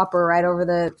high chopper right over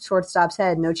the shortstop's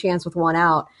head. No chance with 1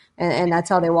 out. And that's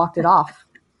how they walked it off.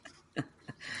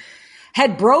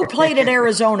 Had Bro played at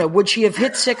Arizona, would she have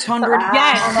hit 600?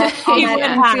 Yes, on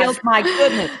that infield? My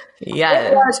goodness.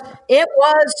 Yeah.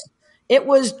 It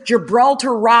was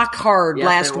Gibraltar rock hard Yes,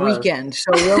 last it was. weekend.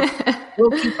 So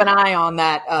we'll keep an eye on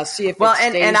that. See if it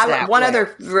stays that one way.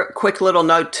 other quick little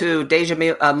note too. Deja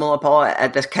Mullapola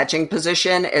at the catching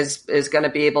position is going to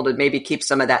be able to maybe keep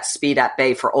some of that speed at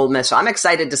bay for Ole Miss. So I'm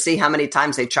excited to see how many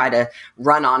times they try to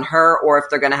run on her, or if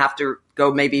they're going to have to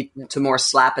go maybe to more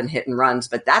slap and hit and runs.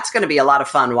 But that's going to be a lot of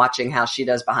fun watching how she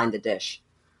does behind the dish.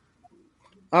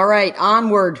 All right,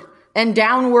 onward and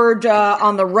downward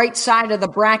on the right side of the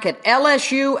bracket.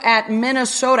 LSU at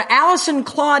Minnesota. Allison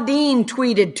Claudine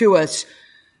tweeted to us,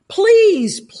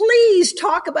 please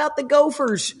talk about the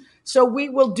Gophers. So we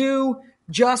will do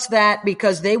just that,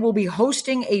 because they will be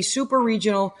hosting a super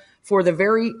regional for the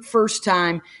very first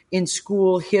time in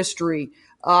school history.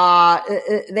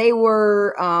 They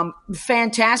were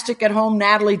fantastic at home.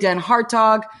 Natalie Den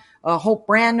Hartog, Hope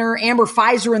Brandner, Amber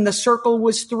Pfizer in the circle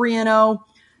was 3-0.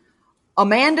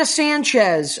 Amanda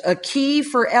Sanchez, a key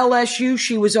for LSU.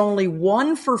 She was only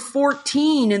 1 for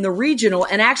 14 in the regional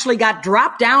and actually got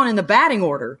dropped down in the batting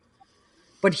order.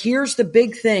 But here's the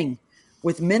big thing.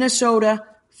 With Minnesota,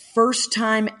 first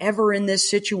time ever in this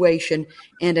situation,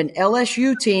 and an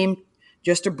LSU team,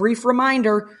 just a brief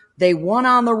reminder, they won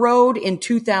on the road in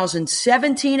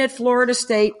 2017 at Florida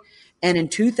State and in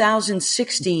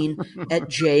 2016 at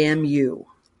JMU.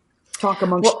 Talk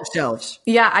amongst yourselves.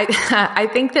 Yeah, I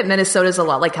think that Minnesota is a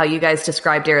lot like how you guys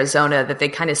described Arizona, that they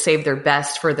kind of saved their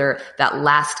best for that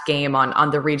last game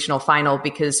on the regional final,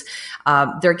 because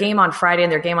their game on Friday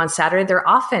and their game on Saturday, their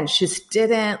offense just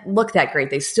didn't look that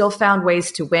great. They still found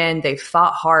ways to win. They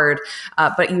fought hard,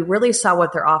 but you really saw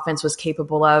what their offense was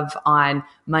capable of on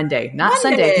Monday, not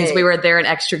Sunday, because we were there an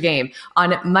extra game.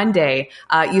 On Monday,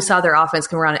 you saw their offense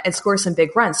come around and score some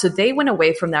big runs. So they went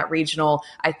away from that regional,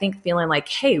 I think, feeling like,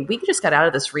 hey, we just got out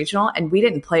of this regional and we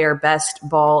didn't play our best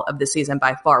ball of the season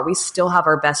by far. We still have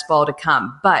our best ball to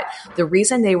come. But the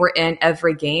reason they were in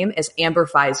every game is Amber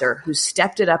Pfizer, who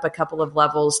stepped it up a couple of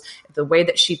levels. The way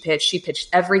that she pitched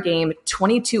every game,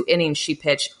 22 innings she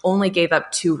pitched, only gave up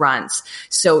 2 runs.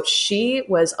 So she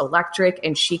was electric,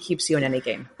 and she keeps you in any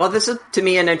game. Well, this is, to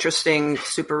me, an interesting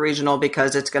super regional,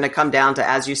 because it's going to come down to,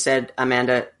 as you said,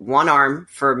 Amanda, one arm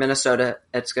for Minnesota.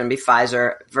 It's going to be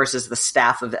Pfizer versus the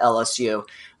staff of LSU.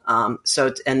 And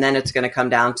then it's going to come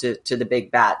down to the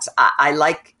big bats. I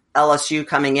like LSU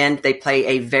coming in. They play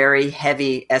a very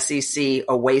heavy SEC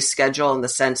away schedule, in the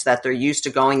sense that they're used to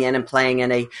going in and playing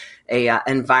in a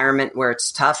environment where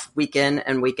it's tough week in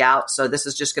and week out. So this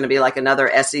is just going to be like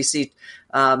another SEC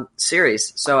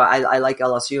series. So I like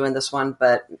LSU in this one.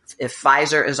 But if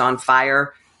Pfizer is on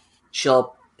fire,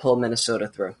 she'll pull Minnesota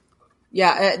through.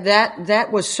 Yeah,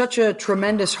 that was such a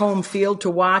tremendous home field to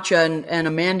watch. And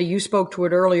Amanda, you spoke to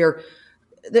it earlier.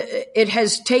 It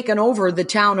has taken over the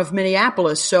town of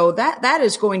Minneapolis. So that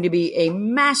is going to be a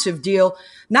massive deal,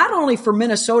 not only for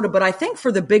Minnesota, but I think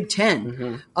for the Big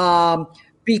Ten.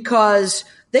 because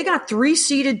they got 3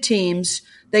 seeded teams.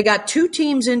 They got 2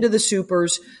 teams into the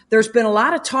Supers. There's been a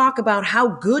lot of talk about how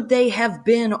good they have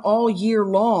been all year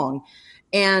long.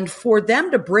 And for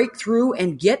them to break through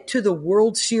and get to the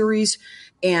World Series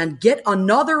and get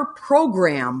another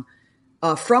program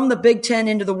from the Big Ten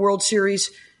into the World Series,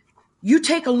 you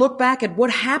take a look back at what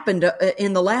happened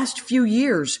in the last few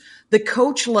years. The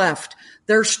coach left.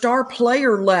 Their star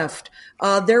player left.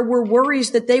 There were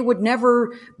worries that they would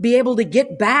never be able to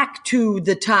get back to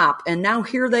the top. And now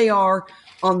here they are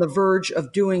on the verge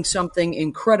of doing something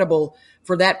incredible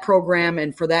for that program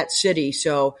and for that city.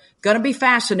 So going to be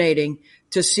fascinating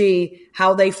to see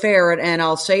how they fare. And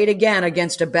I'll say it again,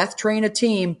 against a Beth Traina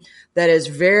team that is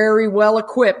very well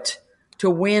equipped to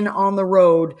win on the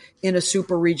road in a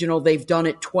super regional. They've done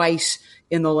it twice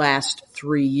in the last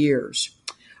 3 years.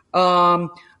 On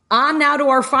now to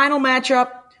our final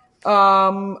matchup.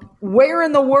 Where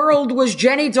in the world was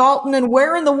Jenny Dalton, and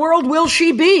where in the world will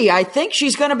she be? I think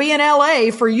she's going to be in LA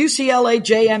for UCLA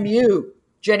JMU.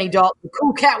 Jenny Dalton,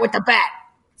 cool cat with the bat.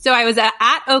 So I was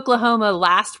at Oklahoma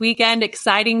last weekend,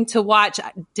 exciting to watch.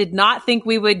 I did not think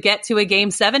we would get to a Game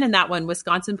 7 in that one.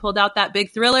 Wisconsin pulled out that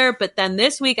big thriller. But then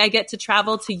this week I get to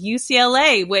travel to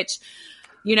UCLA, which,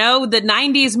 you know, the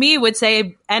 90s me would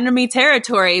say enemy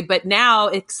territory. But now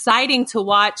exciting to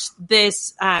watch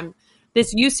this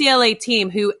this UCLA team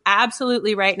who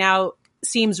absolutely right now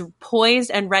seems poised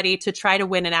and ready to try to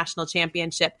win a national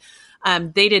championship.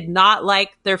 They did not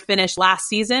like their finish last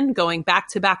season, going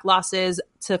back-to-back losses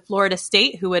to Florida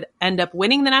State, who would end up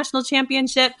winning the national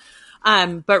championship.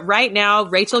 But right now,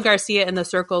 Rachel Garcia in the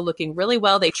circle looking really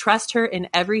well. They trust her in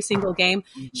every single game.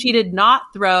 She did not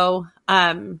throw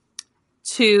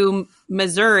to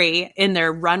Missouri in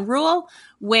their run rule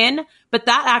win, but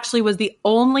that actually was the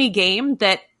only game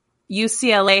that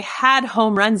UCLA had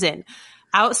home runs in.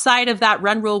 Outside of that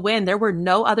run rule win, there were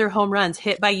no other home runs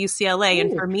hit by UCLA. Ooh.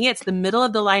 And for me, it's the middle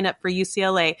of the lineup for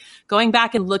UCLA. Going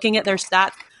back and looking at their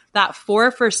stats, that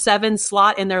 4 for 7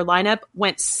 slot in their lineup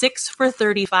went 6 for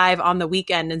 35 on the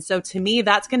weekend. And so to me,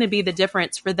 that's going to be the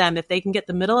difference for them. If they can get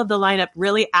the middle of the lineup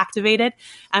really activated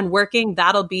and working,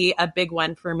 that'll be a big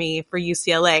one for me for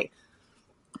UCLA.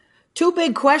 2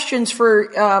 big questions for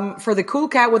the cool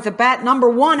cat with the bat. Number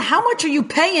 1, how much are you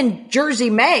paying Jersey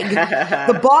Meg?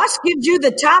 The boss gives you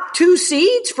the top 2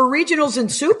 seeds for regionals and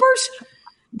supers?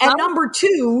 And number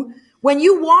 2, when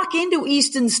you walk into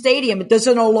Easton Stadium, does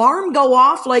an alarm go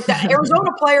off like the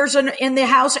Arizona players in the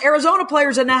house? Arizona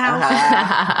players in the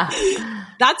house?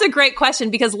 That's a great question,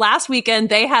 because last weekend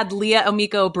they had Leah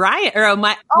O'Brien in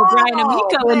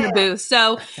the booth.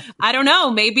 So I don't know.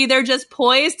 Maybe they're just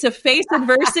poised to face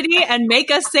adversity and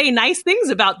make us say nice things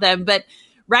about them. But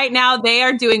right now they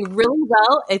are doing really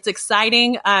well. It's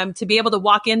exciting to be able to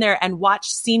walk in there and watch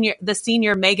the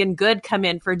senior Megan Good come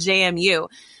in for JMU,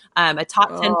 a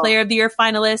top 10 player of the year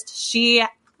finalist. She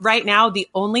right now, the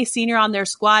only senior on their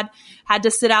squad, had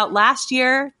to sit out last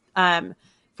year.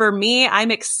 For me,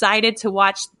 I'm excited to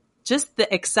watch just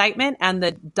the excitement and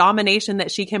the domination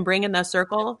that she can bring in the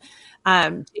circle.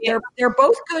 They're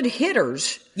both good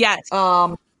hitters. Yes.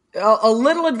 A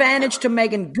little advantage to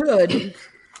Megan Good.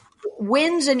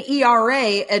 Wins and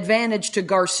ERA advantage to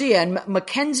Garcia. And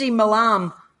Mackenzie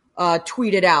Milam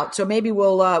tweeted out. So maybe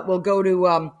we'll go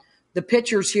to the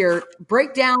pitchers here.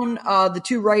 Break down the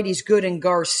 2 righties, Good and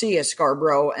Garcia,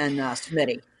 Scarborough and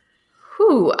Smitty.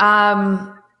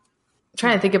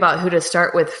 Trying to think about who to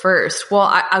start with first. Well,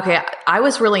 I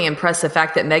was really impressed the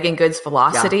fact that Megan Good's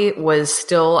velocity was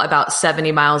still about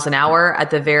 70 miles an hour at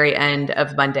the very end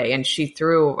of Monday. And she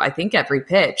threw, I think, every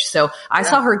pitch. So I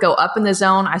saw her go up in the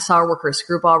zone. I saw her work her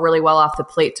screwball really well off the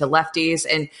plate to lefties.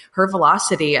 And her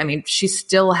velocity, I mean, she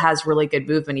still has really good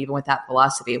movement even with that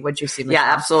velocity. What'd you see, Michelle?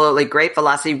 Yeah, absolutely. Great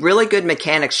velocity. Really good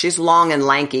mechanics. She's long and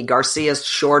lanky. Garcia's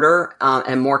shorter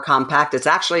and more compact.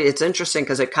 It's interesting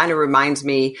because it kind of reminds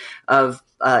me of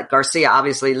Garcia,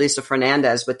 obviously Lisa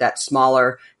Fernandez with that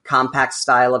smaller, compact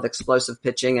style of explosive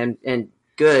pitching, and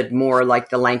Good more like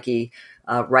the lanky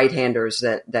right-handers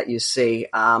that you see.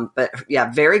 But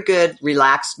yeah, very good,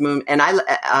 relaxed movement.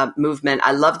 And movement.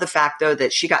 I love the fact though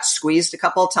that she got squeezed a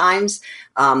couple of times,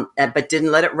 but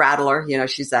didn't let it rattle her. You know,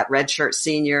 she's that red shirt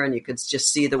senior, and you could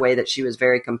just see the way that she was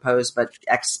very composed, but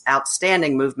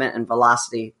outstanding movement and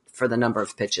velocity for the number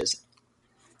of pitches.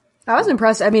 I was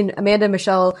impressed. I mean, Amanda,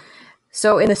 Michelle.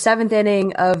 So in the 7th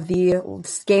inning of the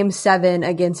Game 7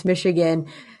 against Michigan,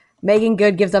 Megan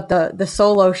Good gives up the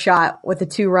solo shot with a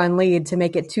 2-run lead to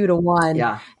make it 2-1.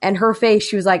 Yeah. And her face,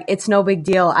 she was like, "It's no big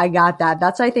deal. I got that."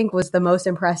 That's, I think, was the most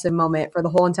impressive moment for the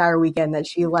whole entire weekend, that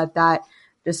she let that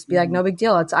just be like, "No big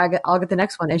deal. I'll get the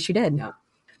next one." And she did. Yeah.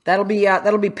 That'll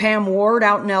be Pam Ward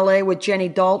out in LA with Jenny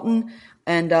Dalton.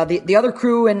 And the other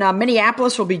crew in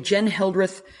Minneapolis will be Jen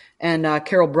Hildreth and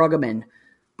Carol Bruggeman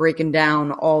breaking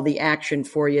down all the action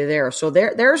for you there. So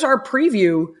there's our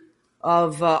preview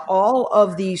of all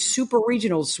of the super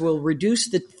regionals. Will reduce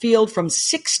the field from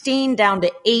 16 down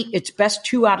to 8. It's best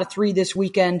 2 out of 3 this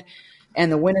weekend.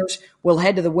 And the winners will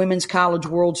head to the Women's College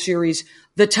World Series.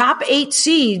 The top 8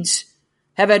 seeds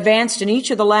have advanced in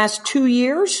each of the last 2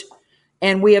 years.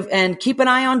 And keep an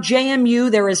eye on JMU.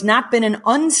 There has not been an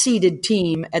unseeded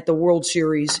team at the World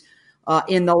Series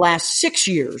in the last 6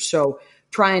 years. So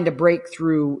trying to break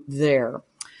through there.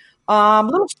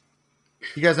 You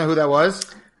guys know who that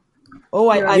was? Oh,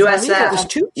 I believe it was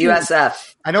 2 teams.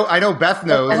 USF. I know Beth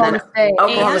knows.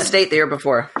 Oklahoma State the year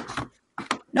before.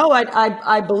 No,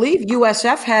 I believe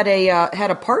USF had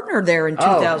a partner there in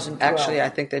 2012. Actually, I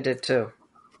think they did too.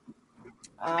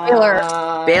 Baylor.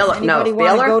 No,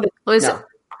 Baylor.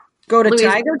 Go to Louis-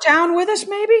 Tiger Town with us,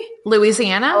 maybe?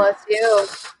 Louisiana?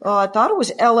 LSU. Oh, I thought it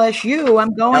was LSU.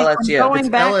 I'm going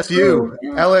LSU. back. LSU. through.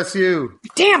 LSU.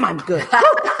 Damn, I'm good. All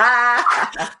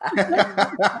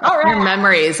right. Your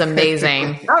memory is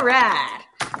amazing. All right.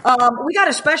 We got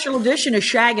a special edition of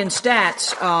Shaggin'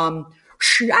 Stats.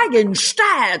 Shaggin'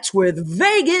 Stats with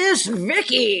Vegas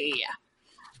Vicky.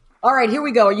 All right, here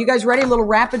we go. Are you guys ready? A little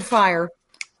rapid fire.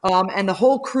 And the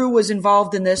whole crew was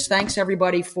involved in this. Thanks,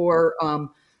 everybody, for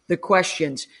the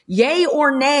questions. Yay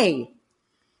or nay?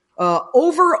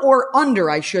 Over or under,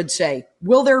 I should say.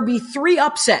 Will there be 3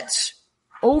 upsets?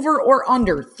 Over or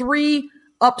under? 3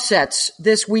 upsets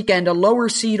this weekend, a lower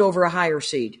seed over a higher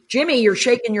seed. Jimmy, you're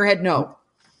shaking your head no.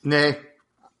 Nay.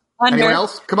 Under. Anyone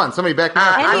else? Come on, somebody back me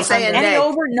up. I'm saying Any nay.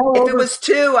 over? No If over. it was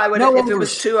 2, I would. No If it overs.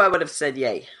 was 2, I would have said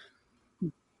yay.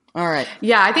 All right.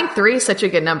 Yeah, I think 3 is such a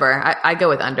good number. I go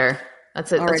with under.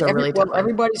 That's a really tough one.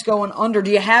 Everybody's going under. Do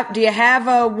you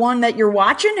have one that you're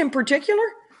watching in particular?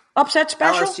 Upset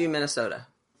special? LSU, Minnesota.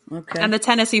 Okay. And the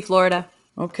Tennessee, Florida.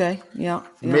 Okay. Yeah.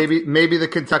 Maybe the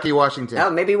Kentucky Washington. Oh,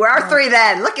 maybe we're our 3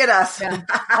 then. Look at us.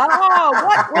 Oh,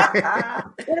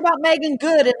 what about Megan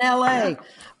Good in LA?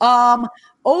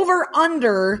 Over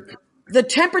under the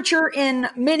temperature in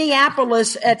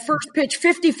Minneapolis at first pitch,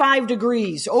 55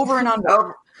 degrees. Over and under.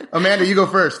 Oh, Amanda, you go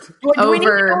first. Do we need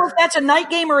to Over. know if that's a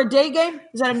night game or a day game?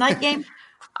 Is that a night game?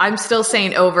 I'm still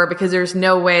saying over because there's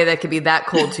no way that could be that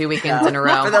cold 2 weekends in a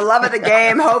row. for the love of the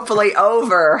game, hopefully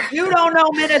over. You don't know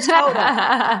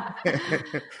Minnesota.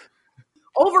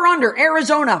 Over under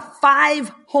Arizona,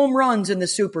 5 home runs in the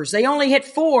Supers. They only hit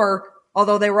 4,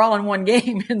 although they were all in one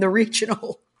game in the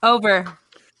regional. Over.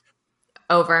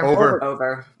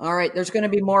 Over. All right, there's going to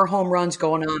be more home runs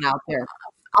going on out there.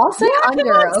 I'll say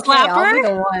under. Okay, I'll be Slapper?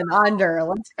 the one under.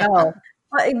 Let's go.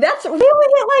 We only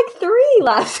hit like 3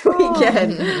 last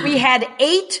weekend. We had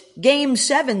 8 game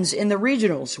 7s in the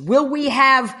regionals. Will we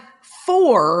have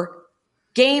 4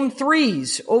 game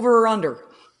 3s? Over or under?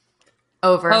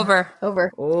 Over.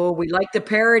 Over. Oh, we like the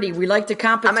parity. We like the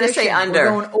competition. I'm going to say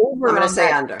under. We're going over. I'm going on to say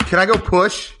that. under. Can I go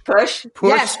push? Push.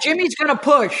 Yes, Jimmy's going to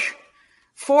push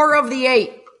 4 of the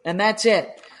 8, and that's it.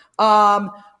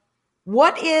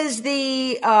 What is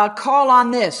the call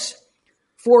on this?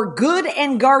 For Good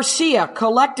and Garcia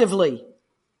collectively,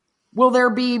 will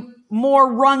there be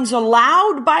more runs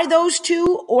allowed by those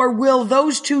 2, or will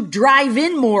those 2 drive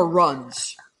in more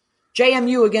runs?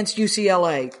 JMU against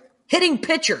UCLA. Hitting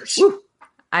pitchers.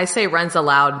 I say runs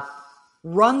allowed.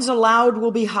 Runs allowed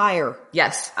will be higher.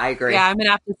 Yes. I agree. Yeah, I'm going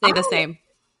to have to say the same.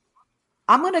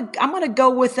 I'm gonna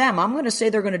go with them. I'm gonna say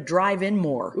they're gonna drive in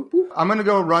more. I'm going to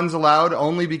go runs allowed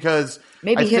only because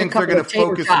Maybe I hit a think they're couple going of to tater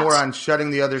focus tots. more on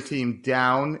shutting the other team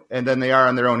down and than they are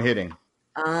on their own hitting.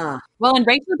 Well, and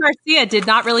Rachel Garcia did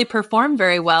not really perform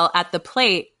very well at the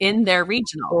plate in their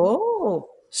regional. Oh,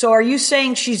 so are you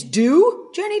saying she's due,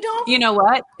 Jenny Dahl? You know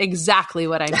what? Exactly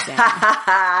what I'm saying.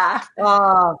 I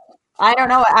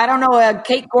don't know.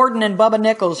 Kate Gordon and Bubba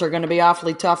Nichols are going to be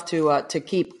awfully tough to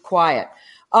keep quiet.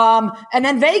 And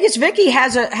then Vegas Vicky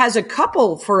has a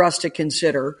couple for us to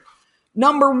consider.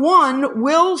 Number 1,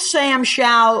 will Sam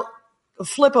Shaw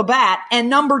flip a bat? And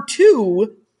number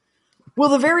 2, will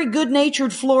the very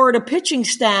good-natured Florida pitching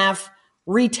staff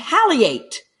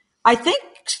retaliate? I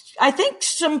think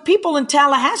some people in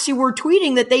Tallahassee were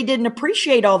tweeting that they didn't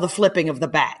appreciate all the flipping of the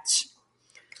bats.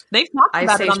 They've talked I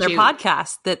about say it on their shoot.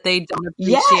 podcast that they don't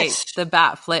appreciate Yes. the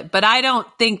bat flip, but I don't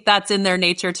think that's in their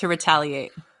nature to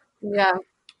retaliate. Yeah.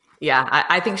 Yeah,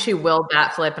 I think she will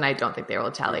bat flip, and I don't think they will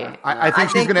retaliate. I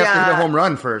think she's going to have to hit a home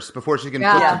run first before she can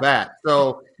flip the bat.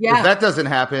 So if that doesn't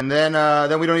happen, then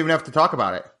we don't even have to talk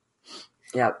about it.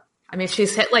 Yep. I mean,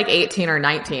 she's hit like 18 or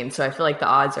 19, so I feel like the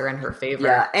odds are in her favor.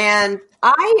 Yeah, and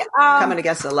I coming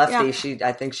against a lefty,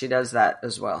 I think she does that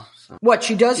as well. So. what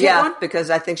she does? Yeah, hit one? because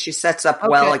I think she sets up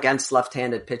well against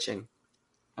left-handed pitching.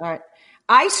 All right.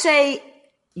 I say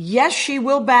yes, she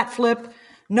will bat flip.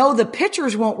 No, the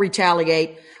pitchers won't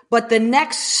retaliate, but the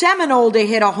next Seminole to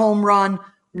hit a home run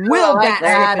will bat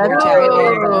flip and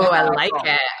retaliate. Oh, I like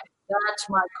it. That's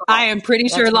my call. I am pretty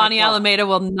sure That's my Lonnie call. Alameda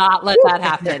will not let that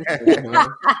happen.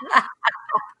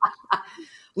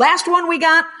 Last one we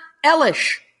got,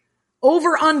 Elish,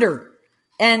 over under.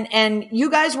 And you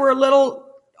guys were a little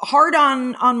hard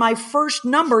on my first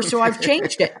number, so I've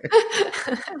changed it.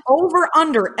 Over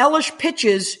under, Elish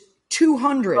pitches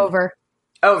 200. Over.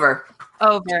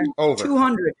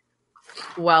 200.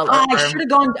 Well, I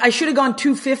should have gone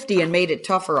 250 and made it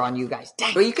tougher on you guys.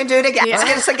 Dang. Well, you can do it again. Let's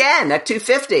get us again at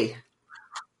 250.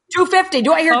 250.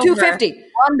 Do I hear Over. 250? $1.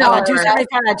 275,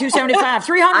 275,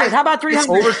 300. How about 300?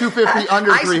 Over 250,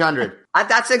 under 300.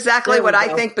 That's exactly There we what I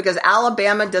go. think, because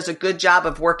Alabama does a good job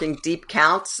of working deep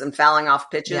counts and fouling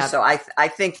off pitches. Yep. So I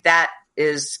think that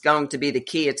is going to be the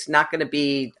key. It's not going to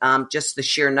be just the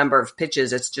sheer number of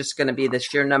pitches. It's just going to be the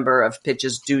sheer number of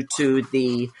pitches due to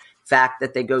the fact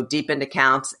that they go deep into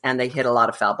counts and they hit a lot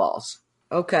of foul balls.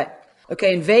 Okay.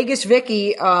 And Vegas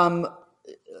Vicky,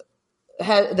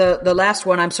 had the last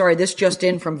one. I'm sorry, this just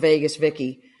in from Vegas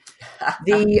Vicky.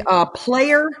 The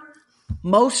player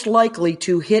most likely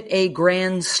to hit a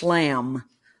grand slam,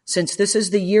 since this is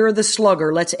the year of the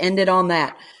slugger. Let's end it on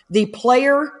that. The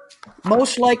player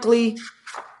most likely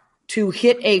to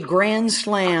hit a grand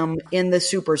slam in the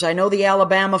supers. I know the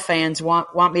Alabama fans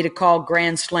want me to call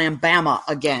Grand Slam Bama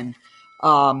again.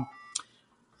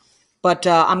 But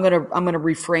I'm gonna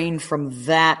refrain from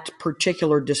that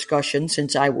particular discussion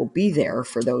since I will be there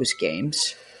for those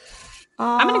games.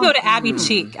 I'm going to go to Abby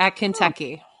Cheek at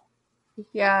Kentucky.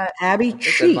 Yeah. Abby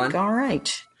Cheek, one. all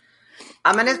right.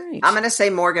 I'm gonna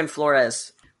say Morgan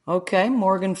Flores. Okay,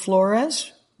 Morgan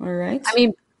Flores, all right. I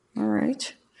mean, all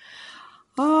right.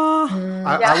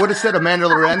 I would have said Amanda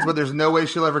Lorenz, but there's no way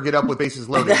she'll ever get up with bases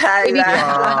loaded. They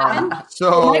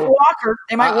So might walk her.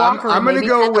 They might walk her. I'm going to maybe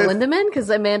go Amanda with Lindemann, because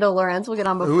Amanda Lorenz will get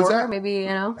on Who's before her. that? Maybe,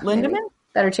 Lindemann? maybe.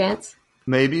 Better chance.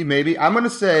 maybe. I'm going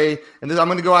to say, and I'm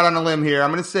going to go out on a limb here.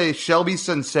 I'm going to say Shelby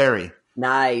Sunseri.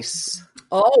 Nice.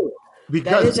 Oh,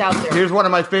 Because that is out there. here's one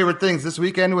of my favorite things. This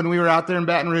weekend when we were out there in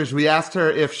Baton Rouge, we asked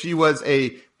her if she was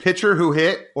a pitcher who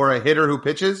hit or a hitter who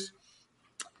pitches.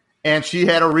 And she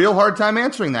had a real hard time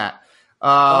answering that.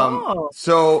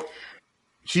 So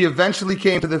she eventually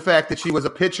came to the fact that she was a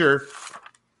pitcher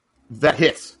that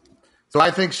hits. So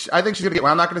I think she's going to get one.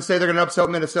 I'm not going to say they're going to upset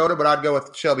Minnesota, but I'd go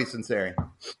with Shelby Sunseri.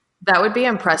 that would be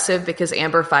impressive because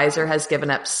Amber Pfizer has given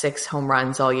up 6 home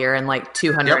runs all year and like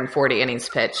 240 innings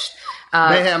pitched.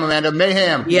 Mayhem, Amanda.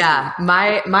 Mayhem. Yeah,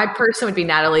 my person would be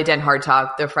Natalie Den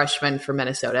Hartog, the freshman from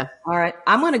Minnesota. all right.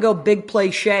 I'm going to go big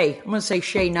play Shea. I'm going to say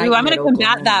Shea Knight. Ooh, I'm going to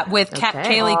combat that with Okay.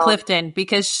 Kaylee Clifton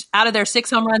because out of their 6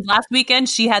 home runs last weekend,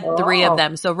 she had 3 of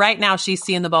them. So right now she's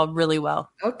seeing the ball really well.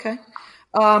 Okay.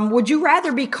 Would you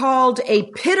rather be called a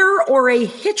pitter or a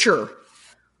hitcher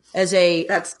as a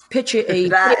pitcher?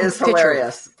 That is pitcher?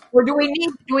 hilarious. Or do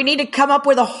we need to come up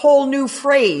with a whole new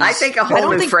phrase? I think a whole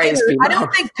don't new think phrase pitter- be I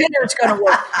don't think pitter's going to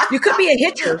work. You could be a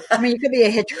hitcher. I mean, you could be a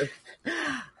hitcher.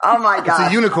 Oh my It's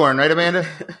god. a unicorn, right, Amanda?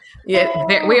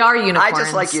 Yeah, we are unicorns. I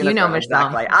just like unicorn. You know, Michelle.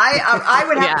 Exactly. I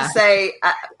would have Yeah. to say.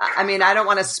 I mean, I don't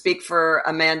want to speak for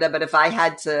Amanda, but if I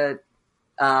had to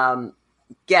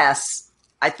guess,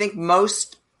 I think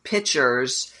most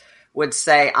pitchers would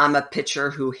say I'm a pitcher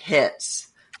who hits.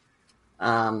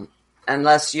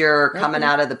 Unless you're coming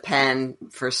out of the pen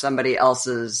for somebody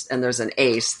else's and there's an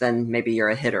ace, then maybe you're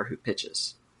a hitter who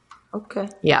pitches. Okay.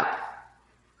 Yeah.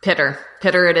 Pitter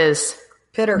it is.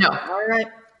 Pitter. No. All right.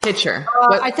 Pitcher.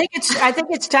 I think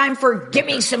it's time for Give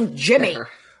Me Some Jimmy.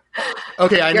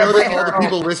 Okay, I know that all the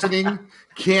people listening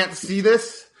can't see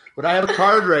this, but I have a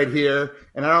card right here,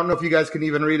 and I don't know if you guys can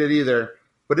even read it either.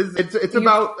 But it's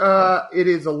about it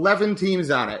is 11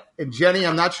 teams on it. And Jenny,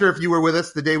 I'm not sure if you were with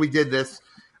us the day we did this,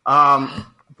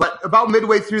 but about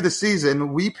midway through the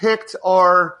season, we picked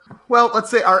our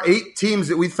 8 teams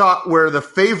that we thought were the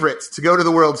favorites to go to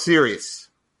the World Series.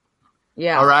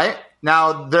 Yeah. All right.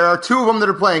 Now, there are 2 of them that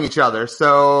are playing each other,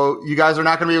 so you guys are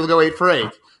not going to be able to go 8 for 8.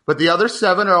 But the other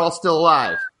 7 are all still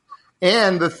alive.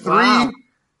 And the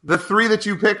three that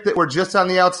you picked that were just on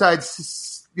the outside,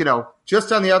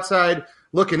 just on the outside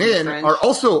looking in, are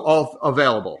also all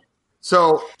available.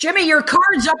 So, Jimmy, your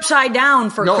card's upside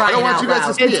down for no, I crying don't want out you guys loud.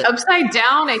 to see It's it. upside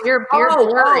down and you're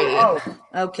blurry.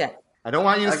 Okay. I don't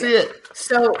want you to see it.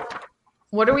 So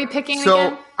what are we picking So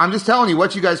again? I'm just telling you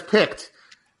what you guys picked.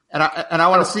 and I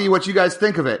want to see what you guys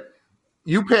think of it.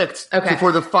 You picked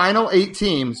for the final 8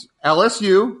 teams: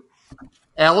 LSU,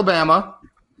 Alabama,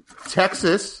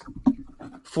 Texas,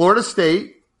 Florida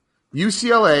State,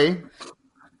 UCLA,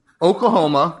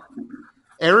 Oklahoma,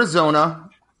 Arizona,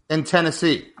 and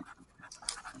Tennessee.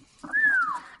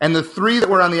 And the 3 that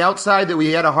were on the outside that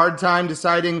we had a hard time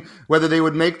deciding whether they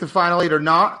would make the final 8 or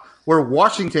not were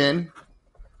Washington,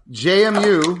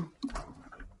 JMU,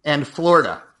 and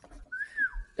Florida.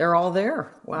 They're all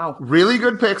there. Wow. Really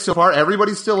good picks so far.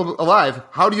 Everybody's still alive.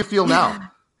 How do you feel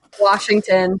now?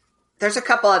 Washington. There's a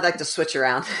couple I'd like to switch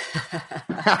around.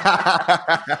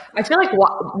 I feel like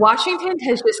Washington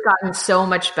has just gotten so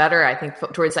much better, I think,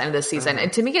 towards the end of the season.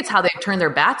 And to me, it's how they've turned their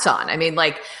bats on. I mean,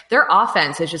 like, their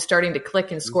offense is just starting to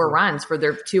click and score runs for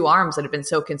their 2 arms that have been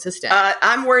so consistent.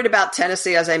 I'm worried about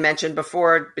Tennessee, as I mentioned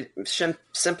before,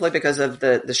 simply because of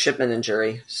the Shipman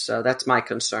injury. So that's my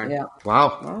concern. Yeah.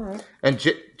 Wow. All right. And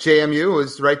JMU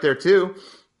was right there, too.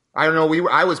 I don't know.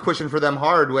 I was pushing for them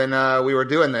hard when we were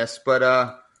doing this,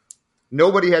 but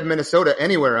nobody had Minnesota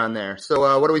anywhere on there.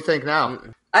 So what do we think now?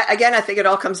 I think it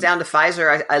all comes down to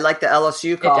Pfizer. I like the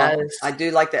LSU call. It does. I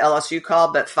do like the LSU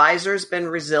call, but Pfizer's been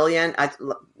resilient.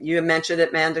 You mentioned it,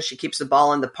 Amanda. She keeps the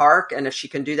ball in the park, and if she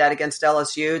can do that against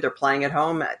LSU, they're playing at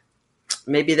home.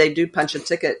 Maybe they do punch a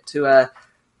ticket to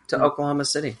Oklahoma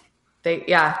City.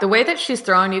 The way that she's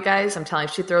throwing, you guys, I'm telling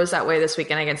you, she throws that way this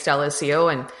weekend against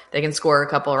LSU, and they can score a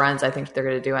couple of runs. I think they're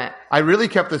going to do it. I really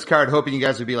kept this card hoping you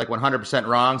guys would be like 100%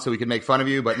 wrong so we could make fun of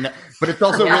you, but it's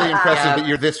also really impressive that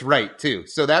you're this right, too.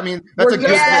 So that means that's a good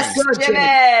thing. Good, Jimmy!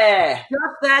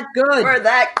 Just that good. We're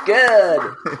that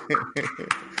good.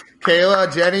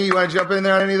 Kayla, Jenny, you want to jump in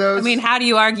there on any of those? I mean, how do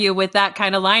you argue with that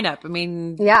kind of lineup? I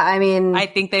mean, I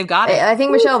think they've got it. I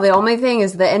think, Michelle, the only thing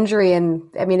is the injury. And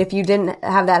I mean, if you didn't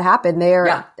have that happen,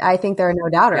 I think they're a no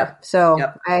doubter. Yep. So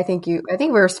Yep. I think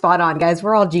we're spot on, guys.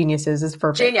 We're all geniuses. It's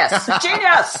perfect.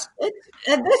 Genius.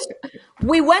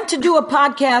 We went to do a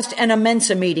podcast and a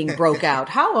Mensa meeting broke out.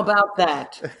 How about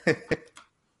that?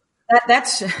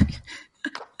 That's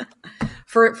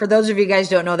for those of you guys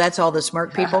who don't know, that's all the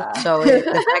smart people. So the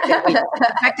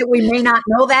fact that we may not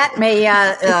know that may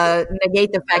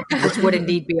negate the fact that this would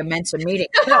indeed be a Mensa meeting.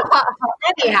 So,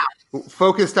 anyhow,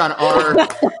 focused on our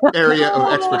area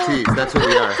of expertise. That's what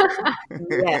we are.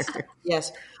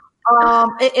 Yes.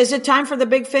 Is it time for the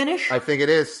big finish? I think it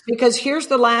is. Because here's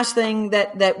the last thing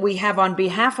that we have on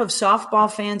behalf of softball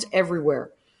fans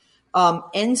everywhere.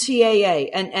 NCAA,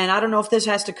 and I don't know if this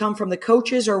has to come from the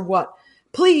coaches or what.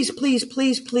 Please, please,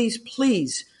 please, please,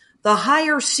 please. The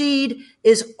higher seed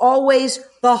is always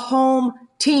the home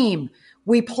team.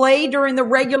 We play during the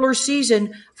regular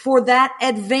season for that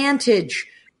advantage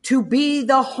to be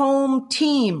the home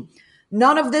team.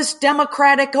 None of this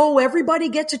democratic, everybody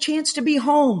gets a chance to be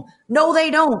home. No,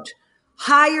 they don't.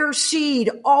 Higher seed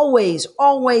always,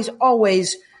 always,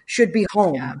 always should be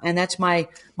home. Yeah. And that's my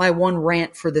one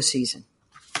rant for the season.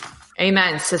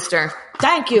 Amen, sister.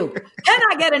 Thank you. Can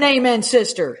I get an amen,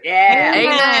 sister? Yeah.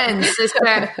 Amen,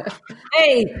 sister.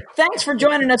 Hey, thanks for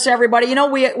joining us, everybody. You know,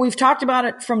 we've talked about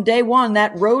it from day one,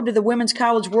 that road to the Women's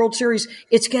College World Series.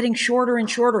 It's getting shorter and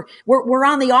shorter. We're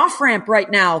on the off-ramp right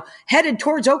now, headed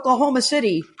towards Oklahoma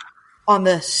City on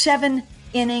the 7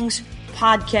 Innings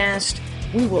podcast.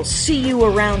 We will see you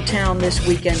around town this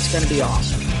weekend. It's going to be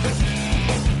awesome.